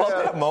 Like, I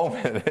love that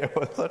moment. It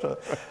was such a.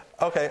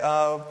 Okay.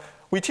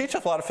 We teach a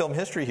lot of film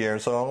history here,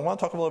 so I want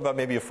to talk a little about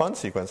maybe a fun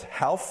sequence.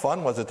 How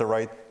fun was it to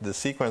write the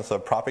sequence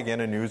of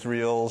propaganda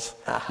newsreels,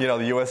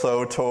 the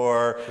USO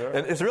tour? Sure.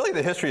 And it's really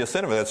the history of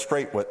cinema that's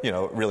straight what,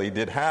 really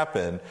did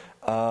happen.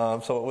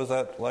 So what was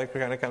that like?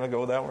 We kind of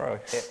go that way?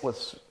 It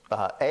was,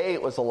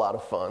 it was a lot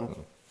of fun.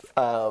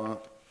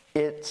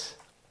 It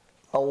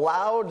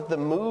allowed the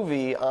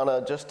movie it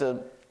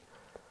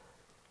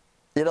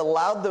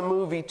allowed the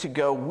movie to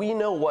go, we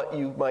know what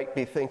you might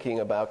be thinking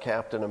about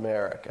Captain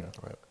America.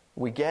 Right.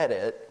 We get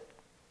it.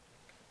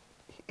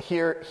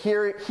 Here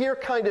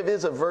kind of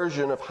is a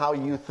version of how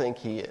you think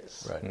he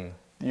is. Right.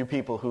 You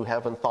people who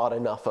haven't thought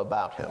enough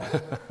about him.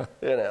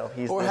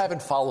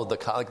 Haven't followed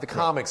the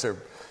comics are.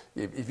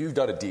 If you've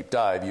done a deep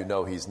dive,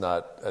 he's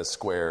not as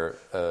square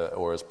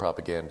or as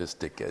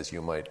propagandistic as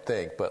you might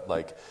think. But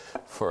like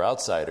for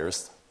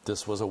outsiders,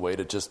 this was a way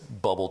to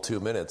just bubble 2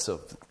 minutes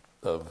of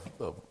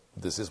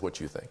this is what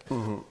you think,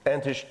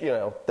 and to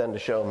then to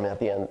show him at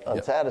the end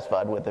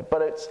unsatisfied with it.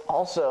 But it's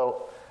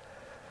also.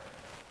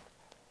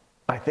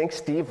 I think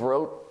Steve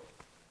wrote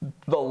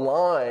the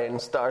line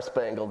 "Star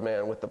Spangled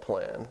Man with the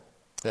Plan."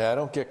 Yeah, I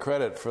don't get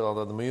credit for all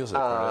the music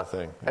or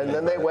anything. And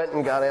then they went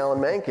and got Alan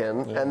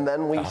Menken, and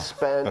then we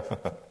spent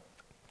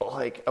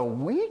like a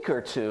week or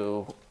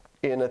two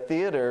in a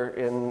theater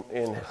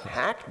in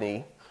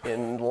Hackney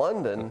in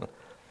London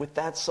with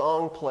that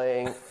song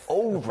playing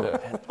over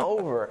and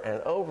over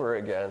and over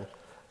again.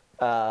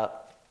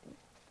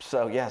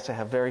 So yes, I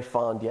have very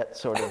fond yet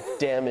sort of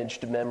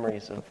damaged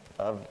memories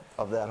of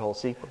that whole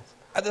sequence.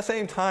 At the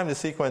same time, the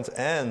sequence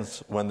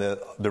ends when the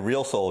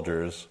real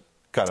soldiers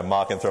kind of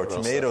mock and throw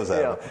tomatoes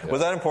at them. Yeah.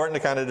 Was that important to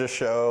kind of just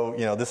show,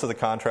 this is the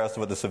contrast of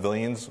what the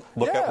civilians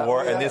look at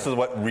war, and this is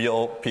what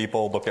real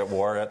people look at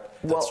war at?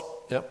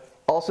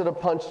 Also to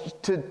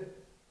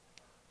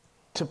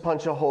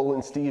punch a hole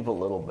in Steve a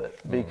little bit,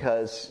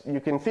 because you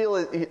can feel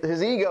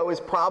his ego is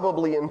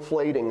probably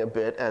inflating a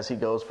bit as he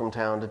goes from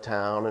town to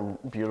town, and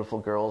beautiful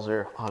girls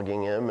are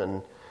hugging him,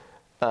 and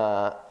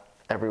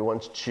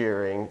everyone's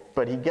cheering,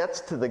 but he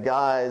gets to the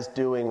guys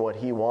doing what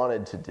he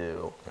wanted to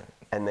do,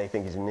 and they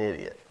think he's an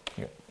idiot.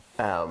 Yeah.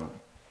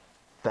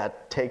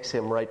 That takes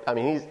him right. I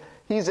mean,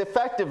 he's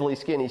effectively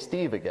Skinny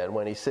Steve again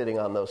when he's sitting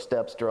on those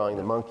steps drawing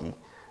the monkey.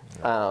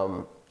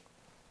 But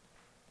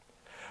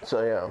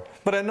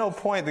at no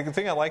point, the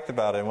thing I liked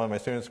about it, and one of my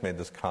students made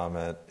this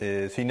comment,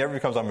 is he never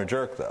becomes I'm a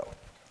jerk, though.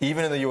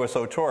 Even in the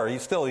USO tour, he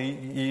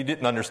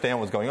didn't understand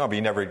what was going on, but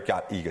he never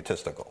got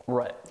egotistical.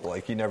 Right.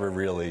 Like, he never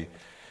really...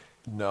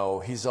 No,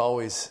 he's a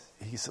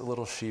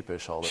little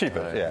sheepish all the time.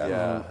 Sheepish, yeah.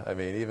 Yeah, I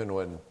mean, even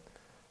when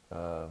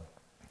the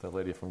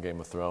lady from Game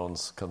of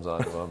Thrones comes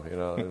on to him,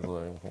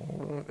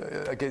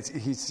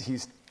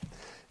 he's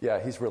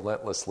like, he's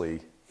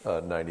relentlessly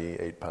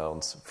 98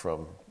 pounds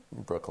from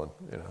Brooklyn,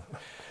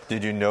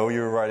 Did you know you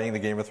were writing the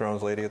Game of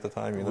Thrones lady at the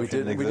time? We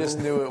didn't. We just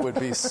knew it would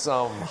be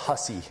some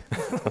hussy.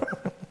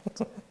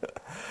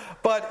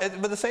 But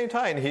at the same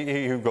time,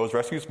 he goes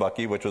rescues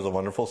Bucky, which was a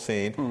wonderful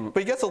scene.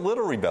 But he gets a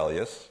little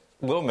rebellious,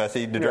 a little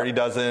messy. The Dirty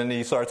Dozen.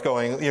 He starts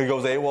going. He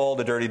goes AWOL.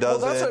 The Dirty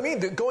Dozen. Well, that's what I mean.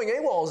 Going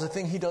AWOL is a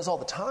thing he does all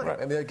the time. Right.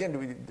 I mean,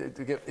 again,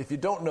 if you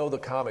don't know the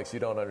comics, you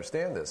don't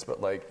understand this. But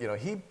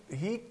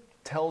he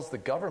tells the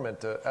government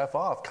to F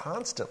off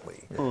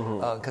constantly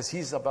because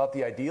he's about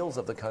the ideals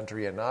of the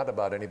country and not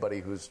about anybody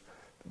who's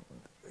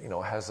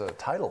has a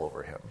title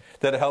over him.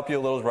 Did it help you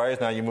a little as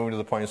writers? Now you move to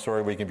the point of the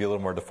story where you can be a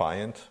little more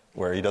defiant,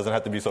 where he doesn't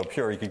have to be so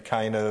pure. He can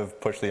kind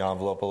of push the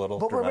envelope a little.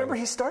 But remember,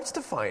 he starts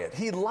defiant.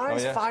 He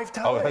lies 5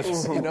 times. Like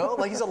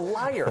he's a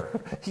liar.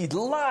 He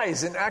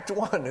lies in Act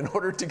 1 in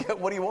order to get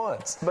what he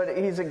wants. But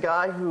he's a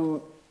guy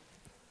who,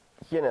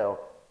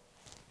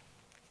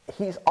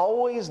 he's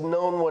always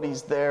known what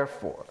he's there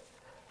for.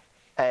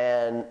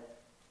 And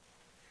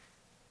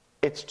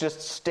it's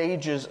just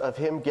stages of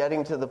him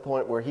getting to the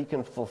point where he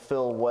can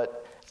fulfill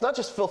what not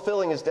just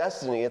fulfilling his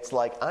destiny. It's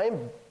like,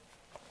 I'm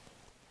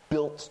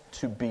built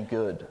to be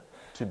good,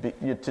 to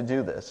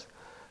do this,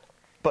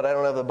 but I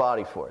don't have the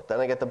body for it. Then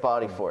I get the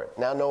body for it.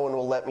 Now no one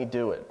will let me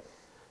do it.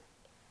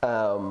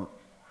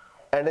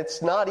 And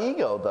it's not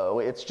ego, though.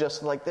 It's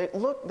just like,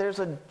 look, there's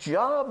a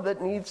job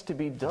that needs to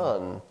be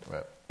done,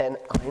 right. and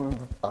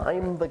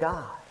I'm the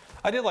guy.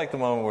 I did like the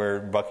moment where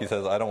Bucky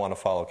says, I don't want to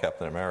follow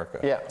Captain America.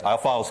 Yeah. I'll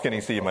follow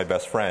Skinny Steve, my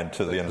best friend,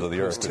 to the ends of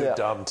the earth. Too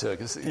dumb to. I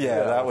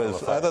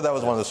thought that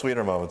was one of the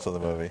sweeter moments of the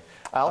movie.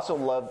 I also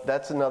love,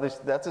 that's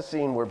a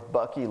scene where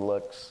Bucky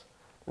looks,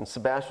 and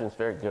Sebastian's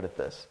very good at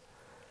this.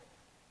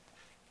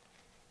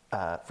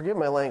 Forgive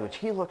my language,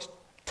 he looks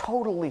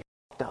totally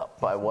f***ed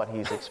up by what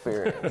he's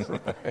experienced.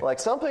 Like,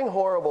 something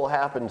horrible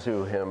happened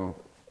to him,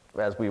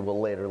 as we will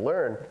later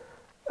learn,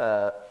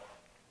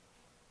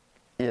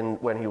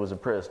 when he was a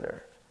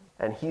prisoner.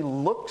 And he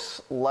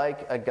looks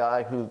like a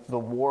guy who the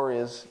war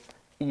is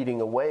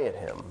eating away at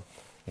him,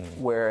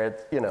 where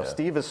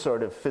Steve is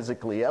sort of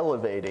physically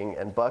elevating,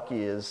 and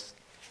Bucky is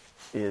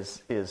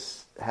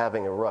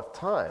having a rough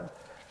time.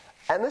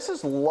 And this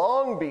is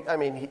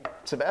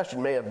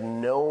Sebastian may have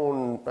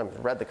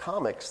read the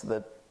comics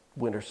that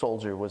Winter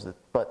Soldier was,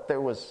 but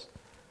there was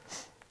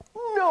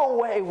no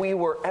way we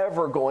were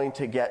ever going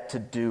to get to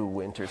do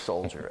Winter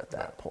Soldier at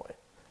that point.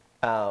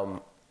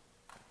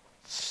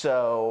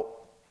 So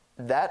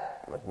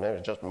that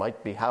maybe just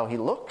might be how he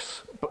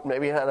looks, but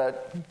maybe he had a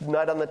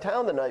night on the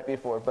town the night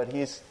before, but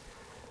he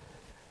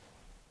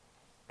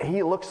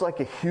looks like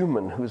a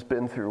human who's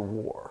been through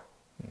war.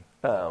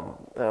 I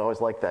always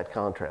like that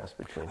contrast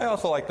between them. I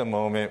also like the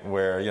moment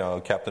where,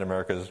 Captain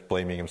America is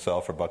blaming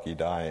himself for Bucky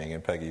dying,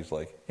 and Peggy's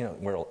like,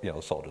 we're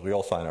soldiers. We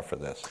all sign up for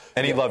this.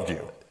 And he loved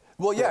you.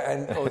 Well, yeah,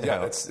 and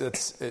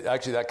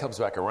actually that comes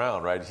back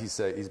around, right? He's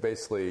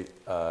basically,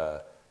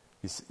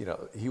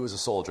 he was a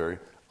soldier,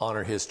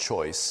 honor his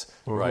choice,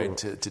 right,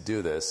 to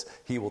do this.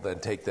 He will then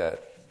take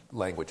that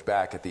language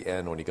back at the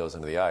end when he goes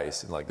into the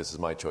ice, and like, this is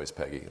my choice,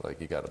 Peggy.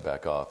 Like, you got to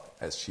back off,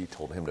 as she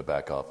told him to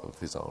back off of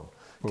his own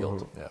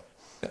guilt. Yeah.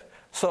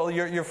 So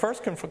your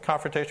first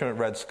confrontation with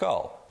Red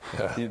Skull,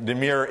 the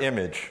mirror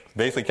image,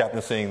 basically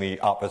Captain seeing the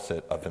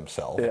opposite of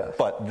himself. Yes.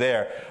 But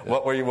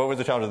what was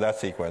the challenge of that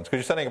sequence? Because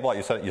you're setting up a lot.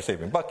 You're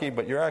saving Bucky,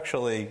 but you're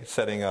actually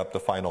setting up the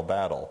final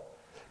battle.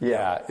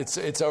 Yeah,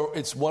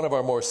 it's one of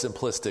our more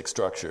simplistic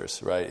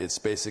structures, right? It's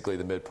basically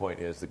the midpoint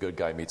is the good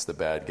guy meets the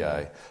bad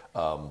guy,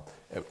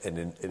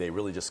 and they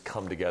really just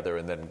come together,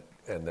 and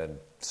then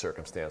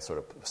circumstance sort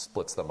of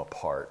splits them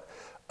apart.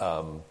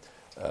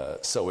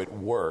 So it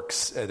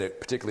works, and it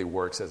particularly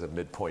works as a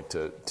midpoint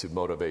to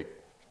motivate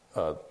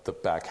the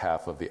back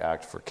half of the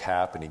act for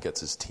Cap, and he gets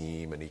his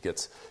team, and he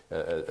gets,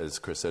 as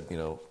Chris said,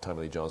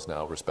 Tommy Lee Jones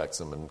now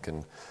respects him and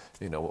can,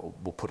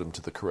 will put him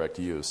to the correct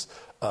use.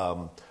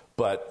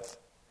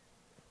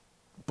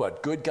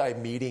 But good guy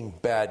meeting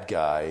bad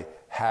guy,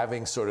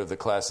 having sort of the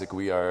classic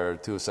 "we are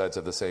two sides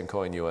of the same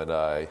coin, you and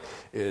I,"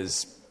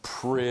 is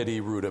pretty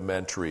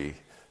rudimentary.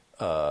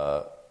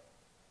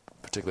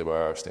 Particularly by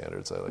our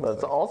standards, I like. But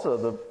it's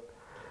also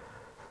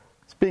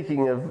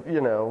speaking of,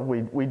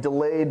 we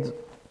delayed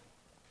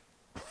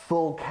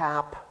full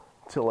Cap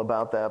till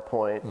about that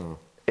point.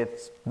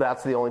 That's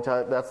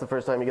the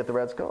first time you get the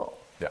Red Skull.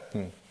 Yeah.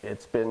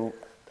 It's been,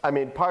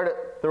 part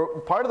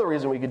of the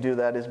reason we could do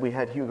that is we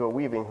had Hugo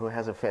Weaving, who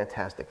has a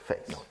fantastic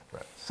face.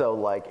 Right.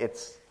 So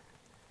it's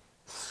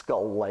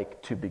skull-like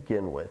to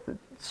begin with.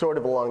 It's sort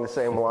of along the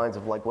same lines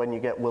of like when you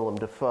get Willem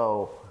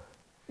Dafoe,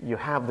 you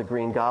have the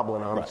Green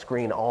Goblin on the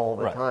screen all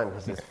the time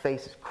because his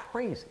face is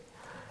crazy.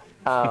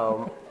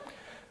 But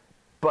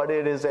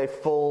it is a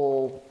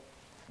full,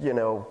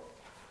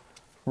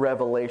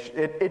 revelation.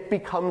 It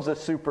becomes a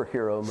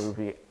superhero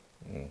movie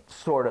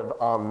sort of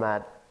on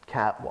that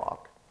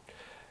catwalk.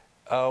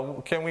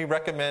 Can we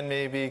recommend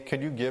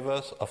could you give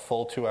us a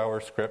full 2-hour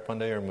script one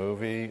day or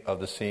movie of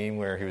the scene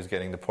where he was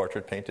getting the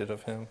portrait painted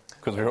of him?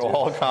 Because we were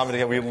all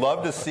commenting, we'd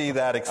love to see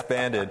that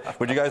expanded.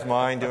 Would you guys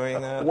mind doing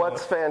that?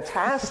 What's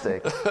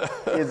fantastic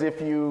is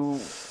if you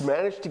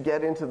manage to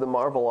get into the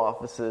Marvel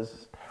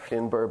offices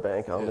in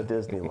Burbank on the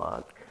Disney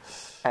lot,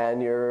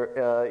 and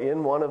you're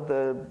in one of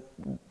the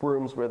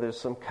rooms where there's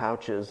some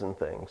couches and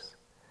things,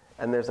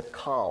 and there's a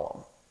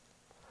column.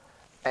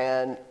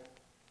 And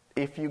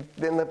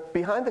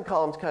behind the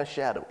column's kind of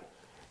shadowy.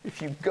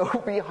 If you go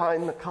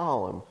behind the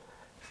column,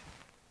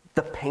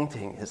 the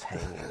painting is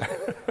hanging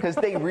because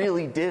they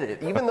really did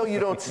it. Even though you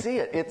don't see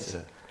it, it's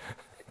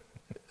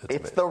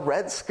the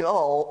Red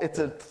Skull. It's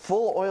a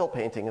full oil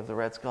painting of the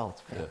Red Skull.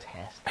 It's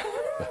fantastic.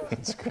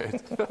 It's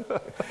great.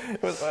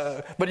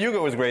 But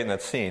Hugo was great in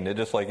that scene. It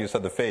just like you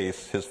said,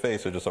 his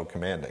face was just so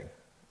commanding,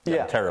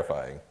 and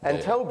terrifying.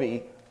 And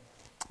Toby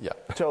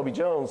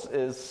Jones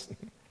is.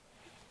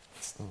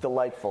 It's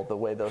delightful the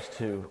way those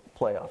two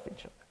play off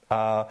each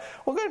other.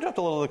 We're going to jump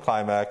a little to the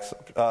climax.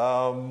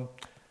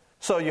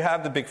 So you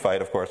have the big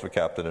fight, of course, with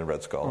Captain and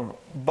Red Skull.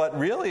 But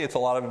really, it's a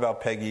lot about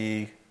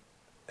Peggy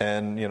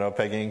and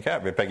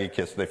Cap. Peggy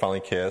kiss. They finally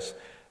kiss.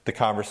 The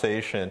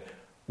conversation.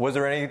 Was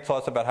there any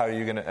thoughts about how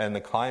you're going to end the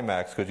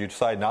climax? Because you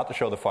decided not to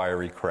show the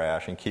fiery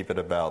crash and keep it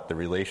about the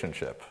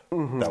relationship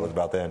that was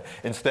about then,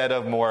 instead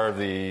of more of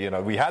the,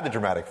 we had the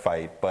dramatic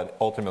fight, but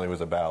ultimately it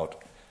was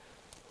about.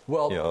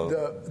 Well,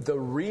 the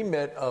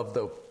remit of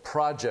the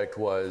project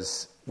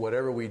was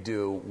whatever we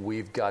do,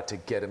 we've got to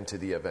get him to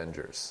the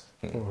Avengers,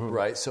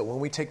 right? So when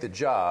we take the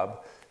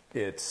job,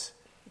 it's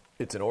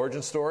an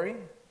origin story,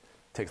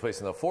 takes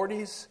place in the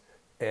 40s,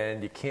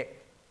 and you can't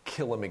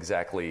kill him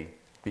exactly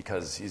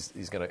because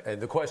he's going to.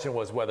 And the question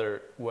was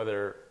whether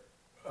whether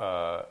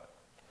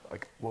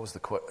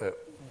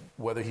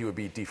he would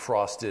be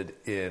defrosted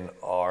in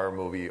our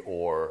movie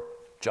or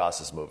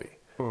Joss's movie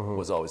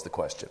was always the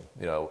question,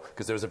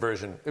 because there's a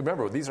version.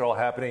 Remember, these are all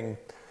happening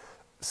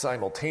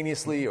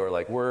simultaneously, or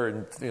like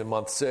we're in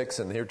month 6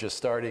 and they're just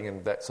starting,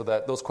 and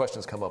those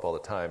questions come up all the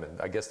time. And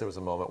I guess there was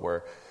a moment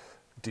where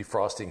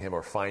defrosting him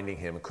or finding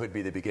him could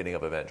be the beginning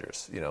of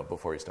Avengers,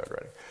 before he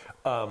started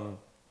writing.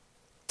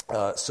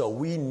 So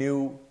we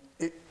knew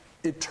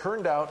it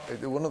turned out,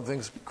 one of the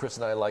things Chris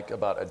and I like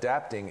about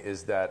adapting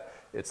is that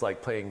it's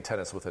like playing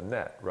tennis with a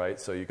net, right?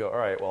 So you go, all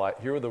right, well,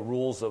 here are the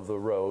rules of the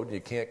road. You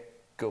can't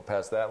go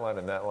past that line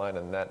and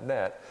that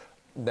net.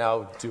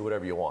 Now do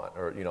whatever you want,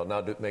 or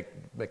now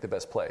make the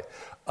best play.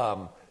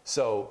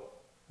 So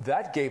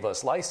that gave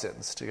us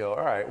license to go,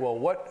 all right, well,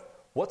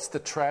 what's the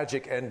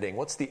tragic ending?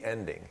 What's the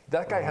ending?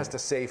 That guy has to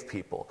save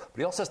people, but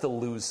he also has to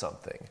lose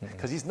something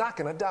because he's not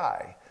going to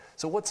die.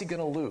 So what's he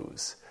going to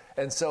lose?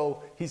 And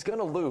so he's going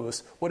to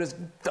lose what is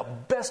the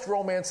best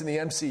romance in the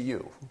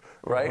MCU,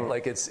 right?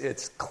 Like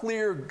it's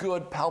clear,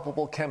 good,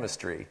 palpable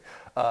chemistry.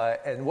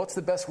 And what's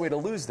the best way to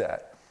lose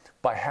that?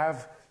 By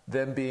have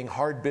them being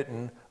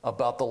hard-bitten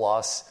about the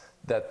loss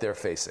that they're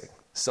facing.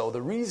 So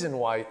the reason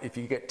why, if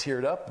you get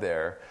teared up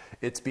there,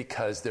 it's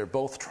because they're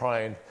both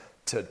trying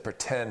to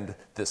pretend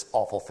this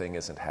awful thing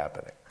isn't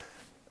happening.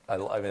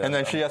 And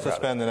then she has to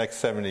spend the next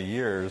 70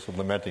 years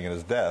lamenting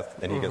his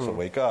death, and he gets to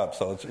wake up.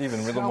 So it's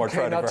even a little more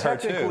tragic for her,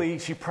 too. Technically,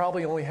 she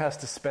probably only has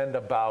to spend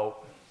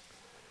about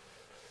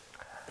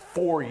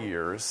 4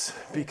 years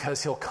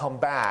because he'll come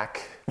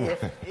back from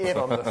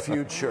the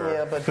future.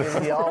 Yeah, but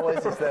he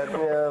always is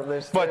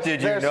that. But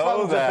did you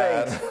know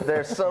that?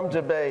 There's some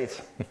debate.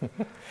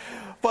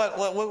 But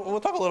we'll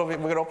talk a little bit.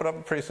 We're going to open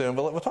up pretty soon.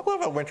 But we'll talk a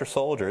little about Winter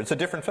Soldier. It's a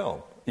different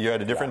film. You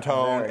had a different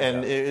tone,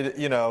 and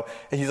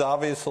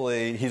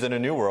he's in a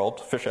new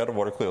world, fish out of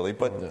water clearly.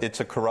 But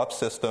it's a corrupt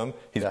system.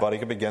 He's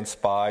butting up against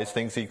spies,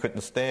 things he couldn't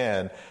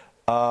stand.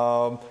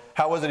 How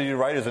was it to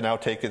write as a now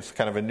take it's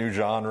kind of a new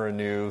genre,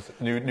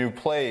 new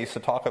place to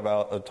talk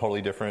about a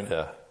totally different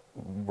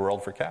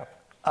world for Cap?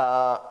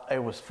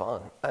 It was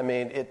fun. I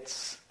mean,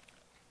 it's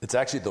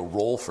actually the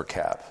role for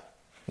Cap,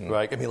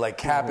 right? I mean, like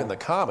Cap in the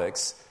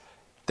comics.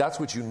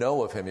 That's what you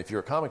know of him if you're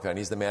a comic fan.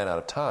 He's the man out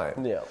of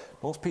time. Yeah.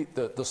 Most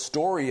people, the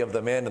story of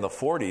the man in the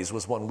 40s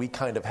was one we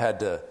kind of had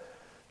to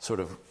sort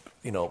of,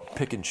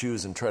 pick and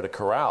choose and try to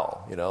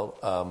corral,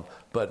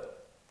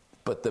 But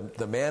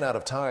the man out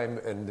of time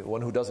and the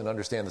one who doesn't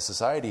understand the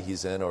society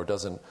he's in or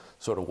doesn't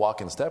sort of walk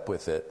in step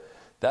with it,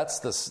 that's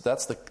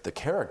the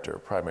character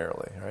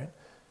primarily, right?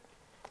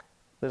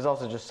 There's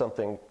also just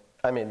something,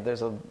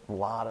 there's a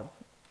lot of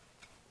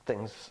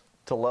things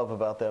to love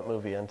about that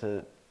movie,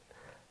 and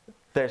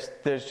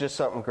there's just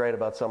something great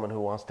about someone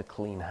who wants to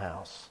clean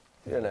house,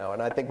 and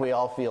I think we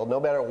all feel, no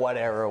matter what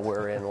era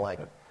we're in, like,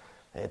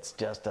 it's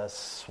just a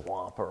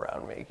swamp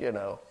around me,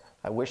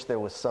 I wish there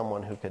was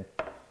someone who could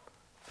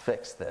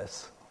fix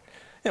this.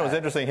 It was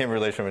interesting him in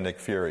relation with Nick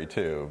Fury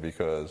too,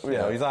 because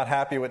he's not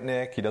happy with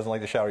Nick. He doesn't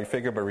like the shadowy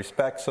figure, but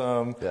respects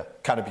him. Yeah.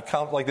 Kind of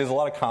become like there's a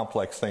lot of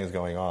complex things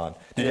going on.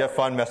 Did you have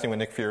fun messing with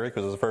Nick Fury?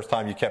 Because it was the first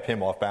time you kept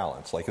him off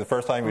balance. Like the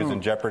first time he was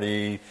in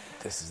jeopardy.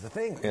 This is the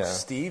thing. Yeah.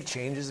 Steve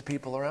changes the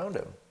people around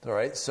him. All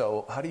right.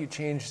 So how do you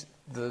change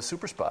the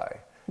super spy?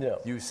 Yeah.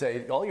 You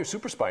say all your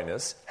super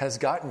spyness has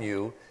gotten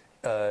you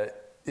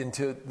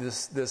into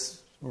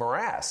this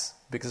morass.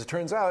 Because it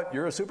turns out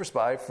you're a super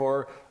spy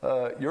for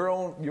your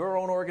own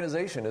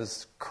organization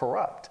is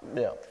corrupt.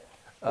 Yeah.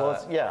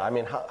 Well,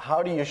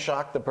 how do you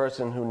shock the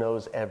person who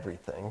knows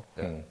everything?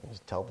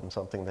 Just tell them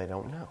something they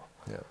don't know.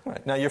 Yeah.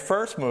 Right. Now, your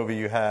first movie,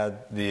 you had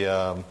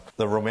the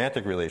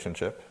romantic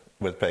relationship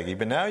with Peggy,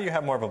 but now you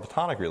have more of a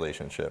platonic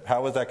relationship.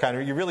 How was that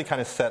you really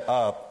kind of set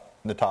up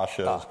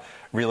Natasha's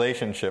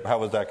relationship? How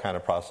was that kind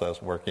of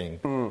process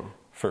working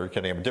for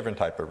getting a different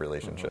type of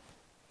relationship?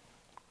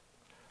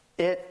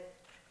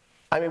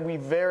 We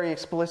very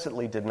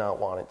explicitly did not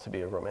want it to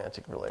be a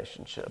romantic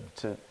relationship.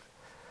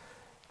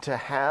 To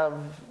have,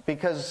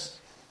 because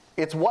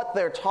it's what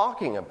they're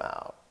talking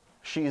about.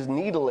 She's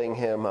needling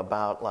him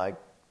about, like,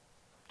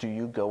 do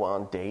you go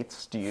on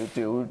dates? Do you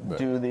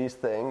do these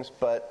things?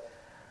 But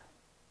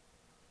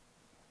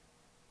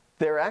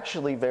they're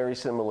actually very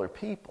similar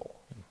people.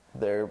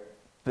 They're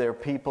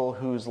people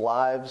whose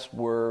lives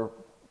were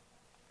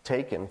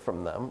taken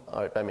from them.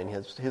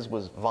 His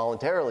was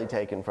voluntarily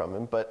taken from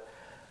him, but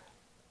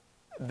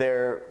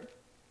they're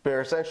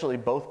essentially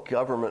both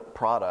government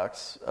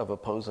products of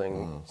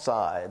opposing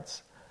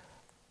sides,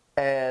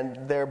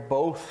 and they're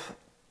both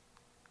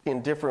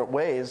in different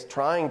ways,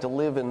 trying to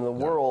live in the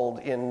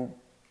world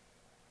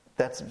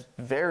that's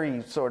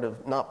very sort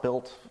of not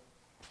built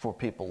for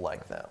people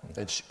like them.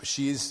 And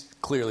she's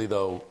clearly,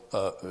 though,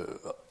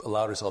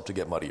 allowed herself to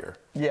get muddier.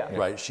 Yeah.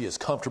 Right? She is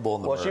comfortable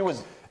in the murk. She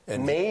was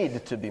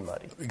made to be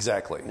muddy.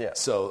 Exactly. Yeah.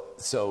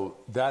 So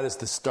that is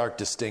the stark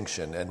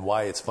distinction, and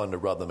why it's fun to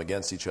rub them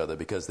against each other,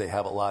 because they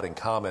have a lot in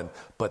common,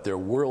 but their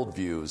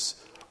worldviews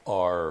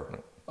are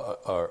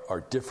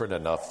different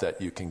enough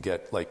that you can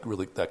get, like,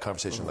 really, that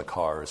conversation in the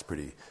car is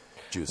pretty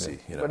juicy.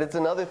 You know? But it's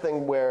another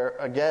thing where,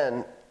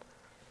 again,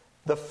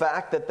 the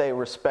fact that they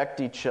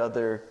respect each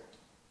other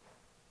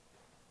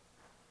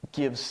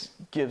gives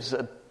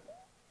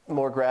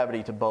more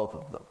gravity to both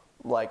of them.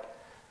 Like,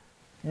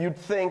 you'd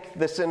think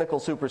the cynical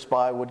super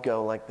spy would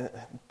go like the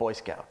Boy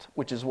Scout,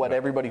 which is what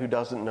everybody who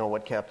doesn't know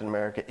what Captain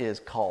America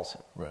is calls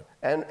him. Right.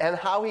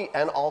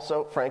 And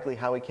also, frankly,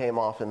 how he came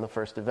off in the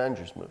first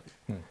Avengers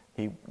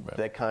movie.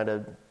 They kind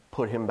of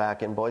put him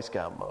back in Boy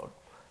Scout mode,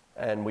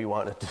 and we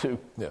wanted to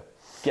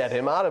get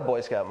him out of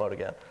Boy Scout mode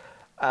again.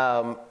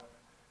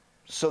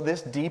 So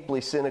this deeply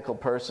cynical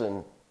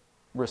person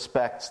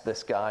respects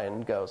this guy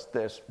and goes,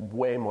 there's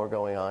way more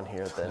going on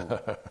here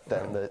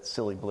than the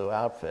silly blue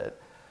outfit.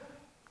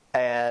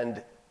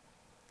 And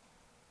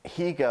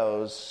he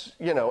goes,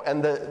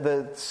 and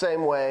the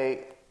same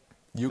way...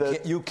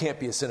 You can't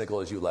be as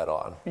cynical as you let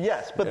on.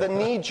 Yes, but the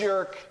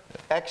knee-jerk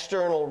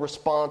external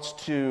response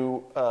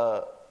to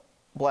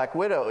Black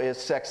Widow is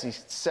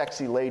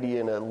sexy lady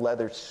in a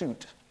leather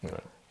suit.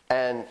 Right.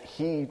 And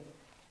he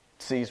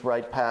sees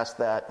right past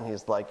that, and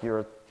he's like, you're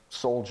a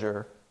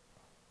soldier,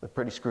 a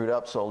pretty screwed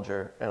up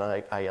soldier, and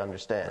I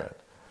understand. Right.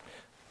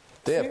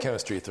 They have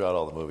chemistry throughout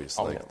all the movies.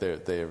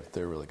 They're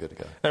really good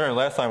together. I remember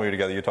last time we were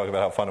together, you talked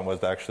about how fun it was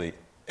to actually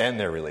end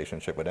their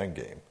relationship with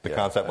Endgame. The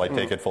concept, like,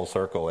 take it full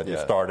circle, and you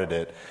started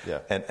it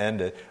and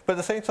end it. But at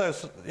the same time,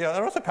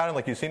 there was a pattern,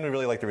 like, you seem to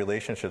really like the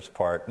relationships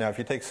part. Now, if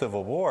you take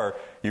Civil War,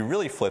 you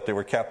really flipped it,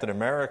 where Captain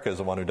America is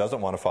the one who doesn't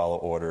want to follow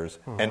orders,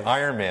 and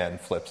Iron Man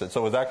flips it.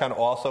 So was that kind of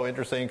also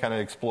interesting, kind of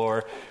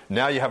explore?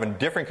 Now you have a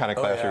different kind of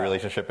classy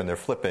relationship, and they're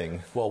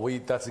flipping. Well,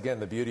 that's,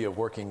 again, the beauty of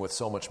working with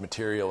so much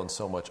material and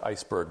so much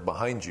iceberg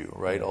behind you,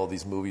 right? All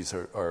these movies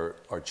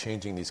are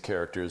changing these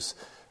characters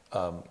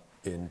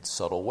in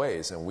subtle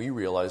ways, and we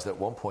realized at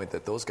one point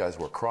that those guys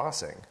were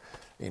crossing,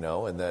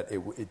 and that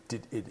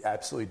it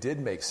absolutely did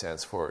make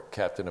sense for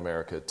Captain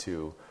America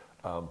to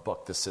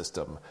buck the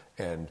system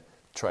and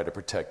try to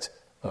protect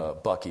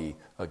Bucky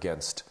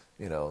against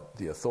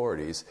the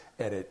authorities,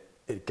 and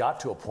it got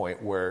to a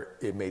point where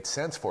it made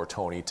sense for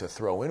Tony to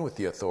throw in with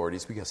the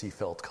authorities because he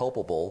felt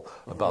culpable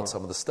about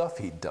some of the stuff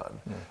he'd done.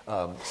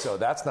 So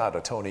that's not a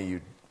Tony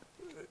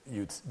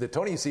the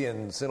Tony you see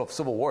in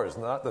Civil War is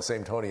not the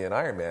same Tony in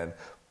Iron Man,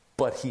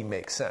 but he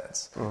makes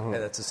sense. And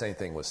it's the same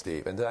thing with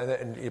Steve. And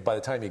by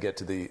the time you get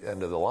to the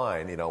end of the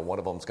line, one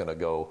of them's going to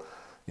go,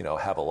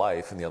 have a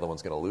life, and the other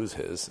one's going to lose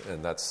his,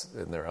 and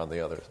they're on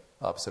the other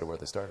opposite of where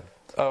they started.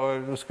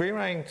 The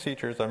screenwriting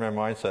teachers, I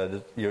remember mine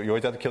said, you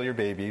always have to kill your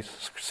babies,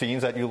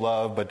 scenes that you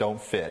love but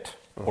don't fit.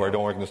 Or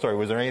don't work in the story.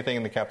 Was there anything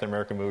in the Captain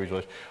America movies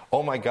where,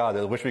 oh my God,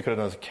 I wish we could have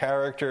done this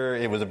character,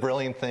 it was a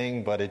brilliant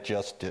thing, but it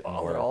just didn't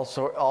work?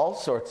 All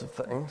sorts of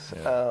things.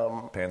 Yeah.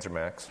 Panzer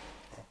Max.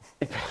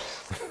 It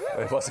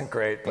wasn't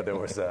great, but there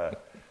was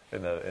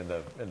in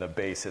the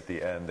base at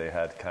the end they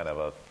had kind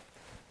of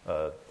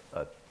a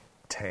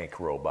tank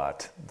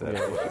robot that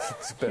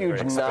was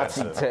huge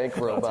Nazi tank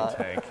robot.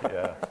 Nazi tank,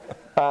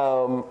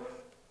 yeah.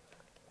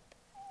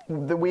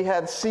 We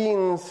had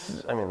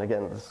scenes. I mean,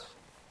 again, this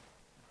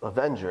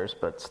Avengers,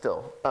 but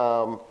still,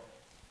 of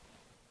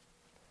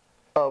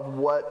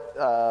what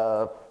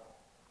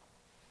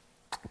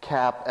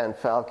Cap and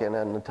Falcon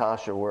and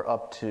Natasha were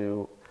up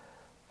to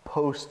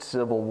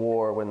post-Civil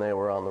War when they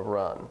were on the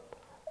run.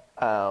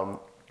 And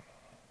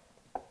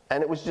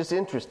it was just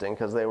interesting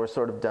because they were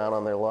sort of down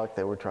on their luck.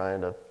 They were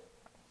trying to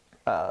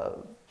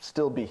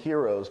still be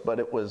heroes, but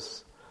it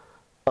was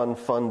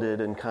unfunded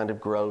and kind of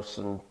gross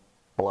and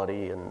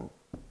bloody and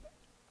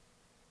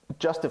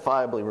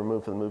justifiably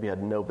removed from the movie.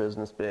 Had no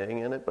business being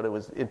in it, but it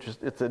was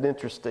it's an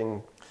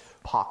interesting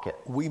pocket.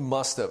 We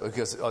must have,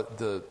 because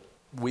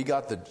we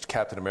got the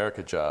Captain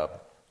America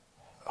job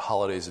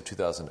holidays of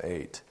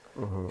 2008,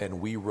 and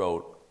we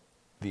wrote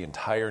the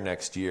entire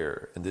next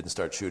year and didn't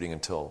start shooting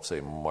until, say,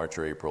 March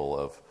or April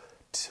of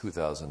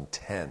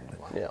 2010.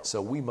 Yeah.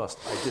 So I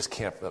just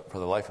can't for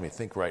the life of me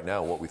think right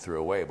now what we threw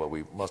away, but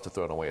we must have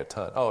thrown away a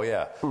ton. Oh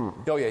yeah.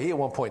 He at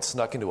one point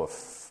snuck into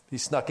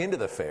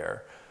the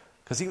fair.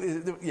 Because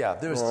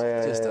there was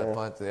a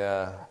bunch,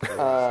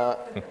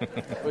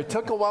 it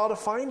took a while to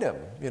find him,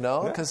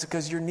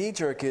 because your knee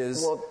jerk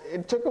is... Well,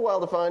 it took a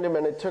while to find him,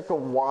 and it took a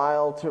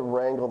while to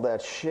wrangle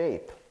that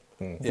shape,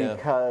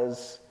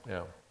 because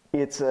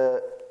it's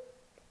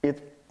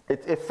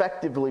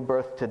effectively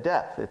Birth to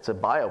Death. It's a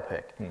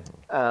biopic.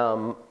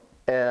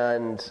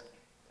 And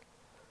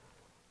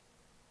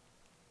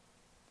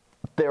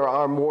there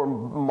are more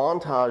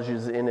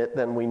montages in it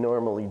than we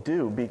normally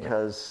do,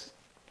 because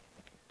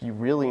you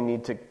really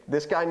need to.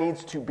 This guy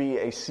needs to be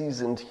a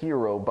seasoned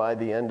hero by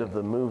the end of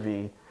the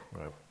movie,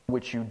 Right.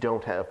 which you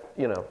don't have.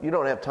 You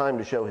don't have time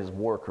to show his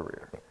war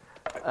career.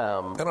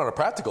 And on a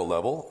practical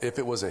level, if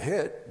it was a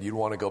hit, you'd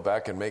want to go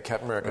back and make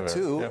Captain America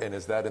 2. Yep. And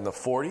is that in the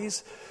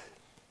 40s?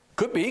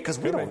 Could be, because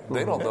they don't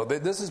know.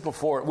 This is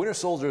before. Winter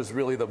Soldier is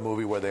really the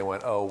movie where they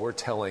went, oh, we're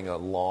telling a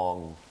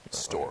long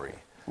story.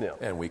 Yeah.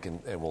 And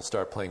we'll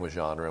start playing with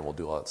genre and we'll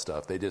do all that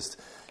stuff. They just,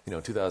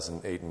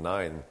 2008 and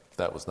 2009,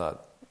 that was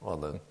not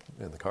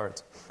in the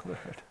cards.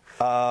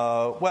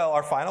 Well,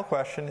 our final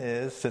question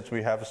is, since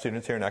we have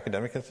students here in an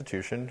academic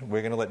institution,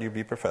 we're going to let you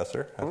be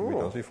professor, as we've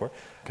done before.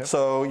 Okay.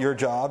 So your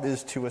job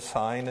is to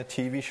assign a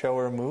TV show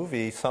or a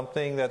movie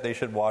something that they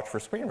should watch for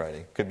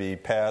screenwriting. Could be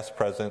past,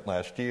 present,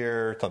 last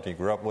year, something you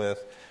grew up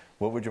with.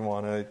 What would you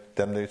want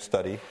them to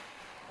study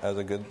as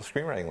a good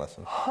screenwriting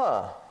lesson?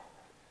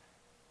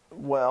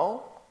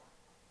 Well,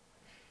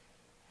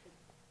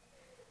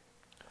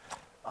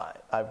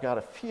 I've got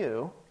a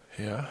few.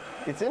 Yeah.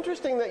 It's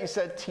interesting that you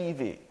said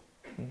TV,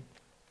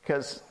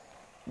 because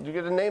you're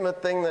going to name a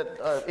thing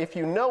that, if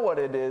you know what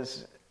it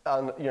is,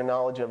 your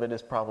knowledge of it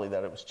is probably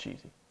that it was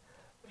cheesy.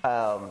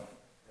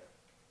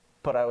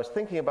 But I was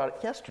thinking about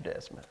it yesterday,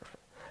 as a matter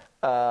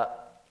of fact.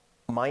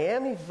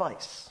 Miami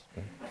Vice.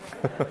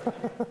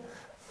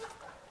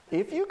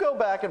 If you go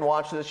back and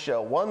watch this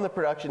show, one, the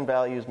production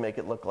values make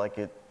it look like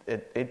it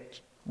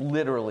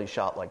literally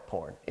shot like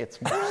porn. It's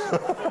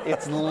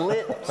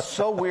lit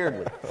so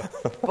weirdly.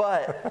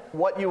 But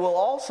what you will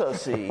also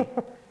see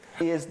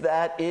is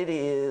that it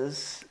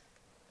is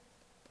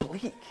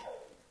bleak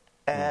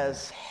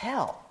as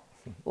hell.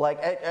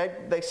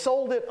 Like, they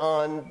sold it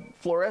on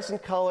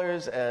fluorescent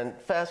colors and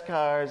fast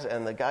cars,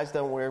 and the guys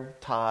don't wear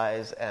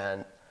ties,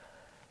 and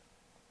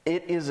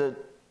it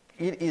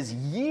is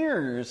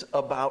years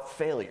about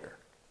failure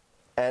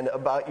and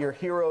about your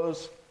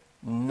heroes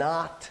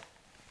not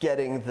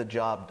getting the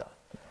job done.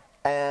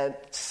 And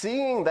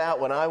seeing that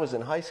when I was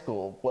in high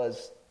school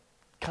was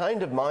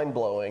kind of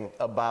mind-blowing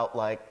about,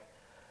 like,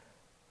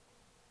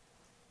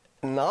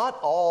 not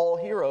all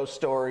hero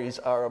stories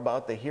are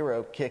about the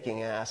hero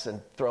kicking ass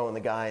and throwing the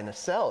guy in a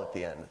cell at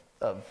the end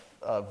of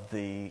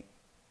the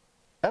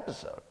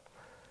episode.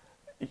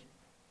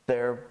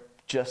 They're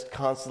just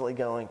constantly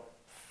going,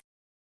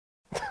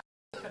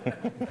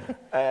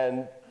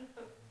 and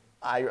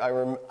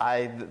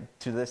I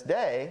to this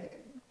day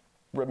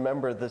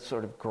remember the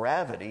sort of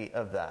gravity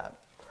of that.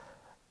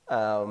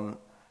 And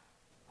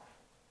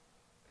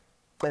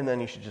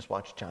then you should just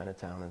watch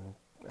Chinatown and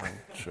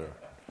Sure.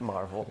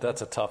 Marvel.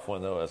 That's a tough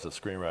one, though, as a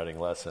screenwriting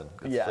lesson.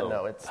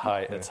 It's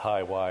high. It's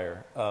high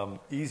wire.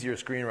 Easier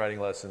screenwriting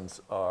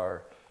lessons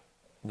are,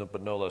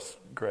 but no less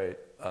great.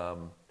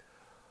 On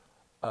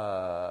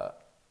a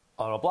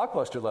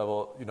blockbuster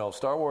level,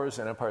 Star Wars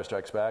and Empire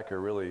Strikes Back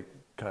are really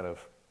kind of,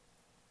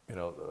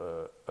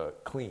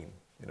 clean.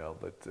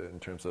 In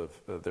terms of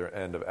their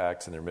end of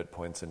acts and their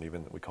midpoints, and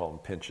even we call them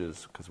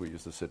pinches because we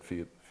use the Sid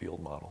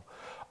Field model.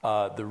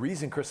 The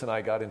reason Chris and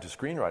I got into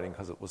screenwriting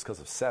was because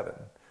of Seven.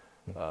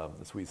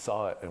 As we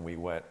saw it and we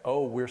went,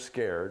 oh, we're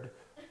scared.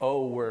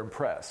 Oh, we're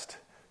impressed.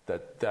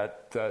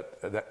 That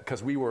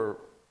because we were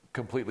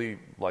completely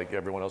like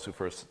everyone else who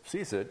first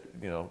sees it,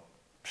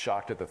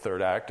 shocked at the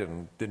third act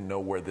and didn't know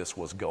where this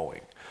was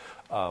going.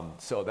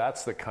 So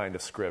that's the kind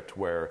of script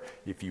where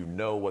if you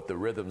know what the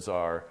rhythms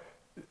are,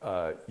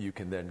 you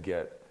can then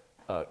get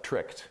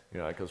tricked.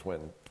 Because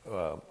when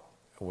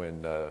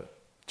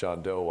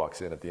John Doe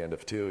walks in at the end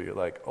of 2, you're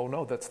like, oh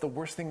no, that's the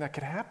worst thing that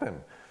could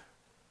happen.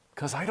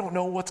 Because I don't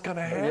know what's going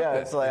to happen. Yeah,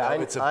 it's like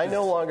I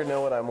no longer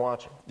know what I'm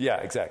watching. Yeah,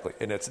 exactly,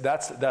 and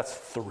that's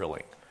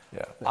thrilling.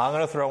 Yeah, I'm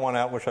going to throw one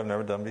out which I've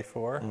never done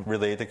before,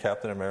 related to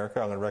Captain America.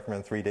 I'm going to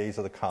recommend 3 Days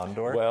of the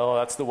Condor. Well,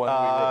 that's the one we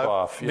rip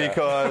off. Yeah.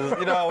 Because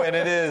and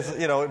it is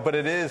but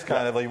it is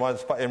kind of like you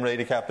want and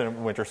related to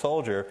Captain Winter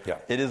Soldier. Yeah.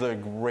 It is a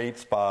great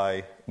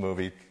spy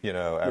movie.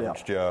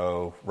 Average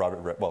Joe, Robert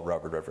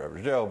Redford,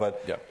 Average Joe,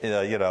 but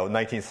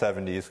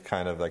 1970s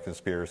kind of like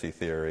conspiracy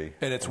theory.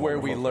 And it's where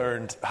we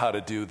learned how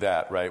to do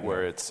that, right?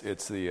 Where it's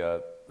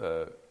the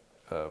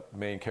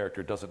main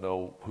character doesn't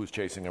know who's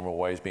chasing him or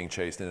why he's being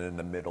chased, and in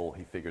the middle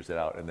he figures it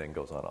out and then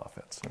goes on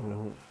offense.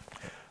 Mm-hmm.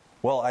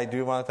 Well, I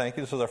do want to thank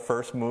you. This was our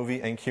first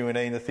movie and Q&A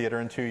in the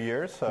theater in 2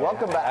 years. So.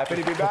 Welcome back. Happy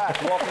to be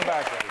back. Welcome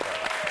back, everybody.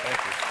 Thank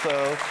you.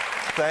 So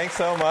thanks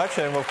so much,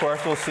 and of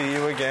course we'll see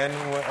you again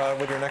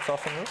with your next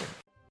awesome movie.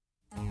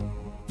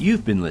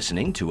 You've been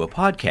listening to a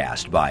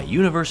podcast by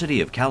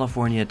University of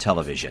California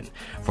Television.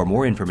 For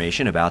more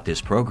information about this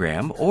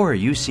program or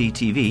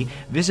UCTV,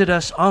 visit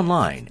us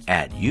online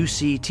at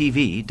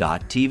uctv.tv.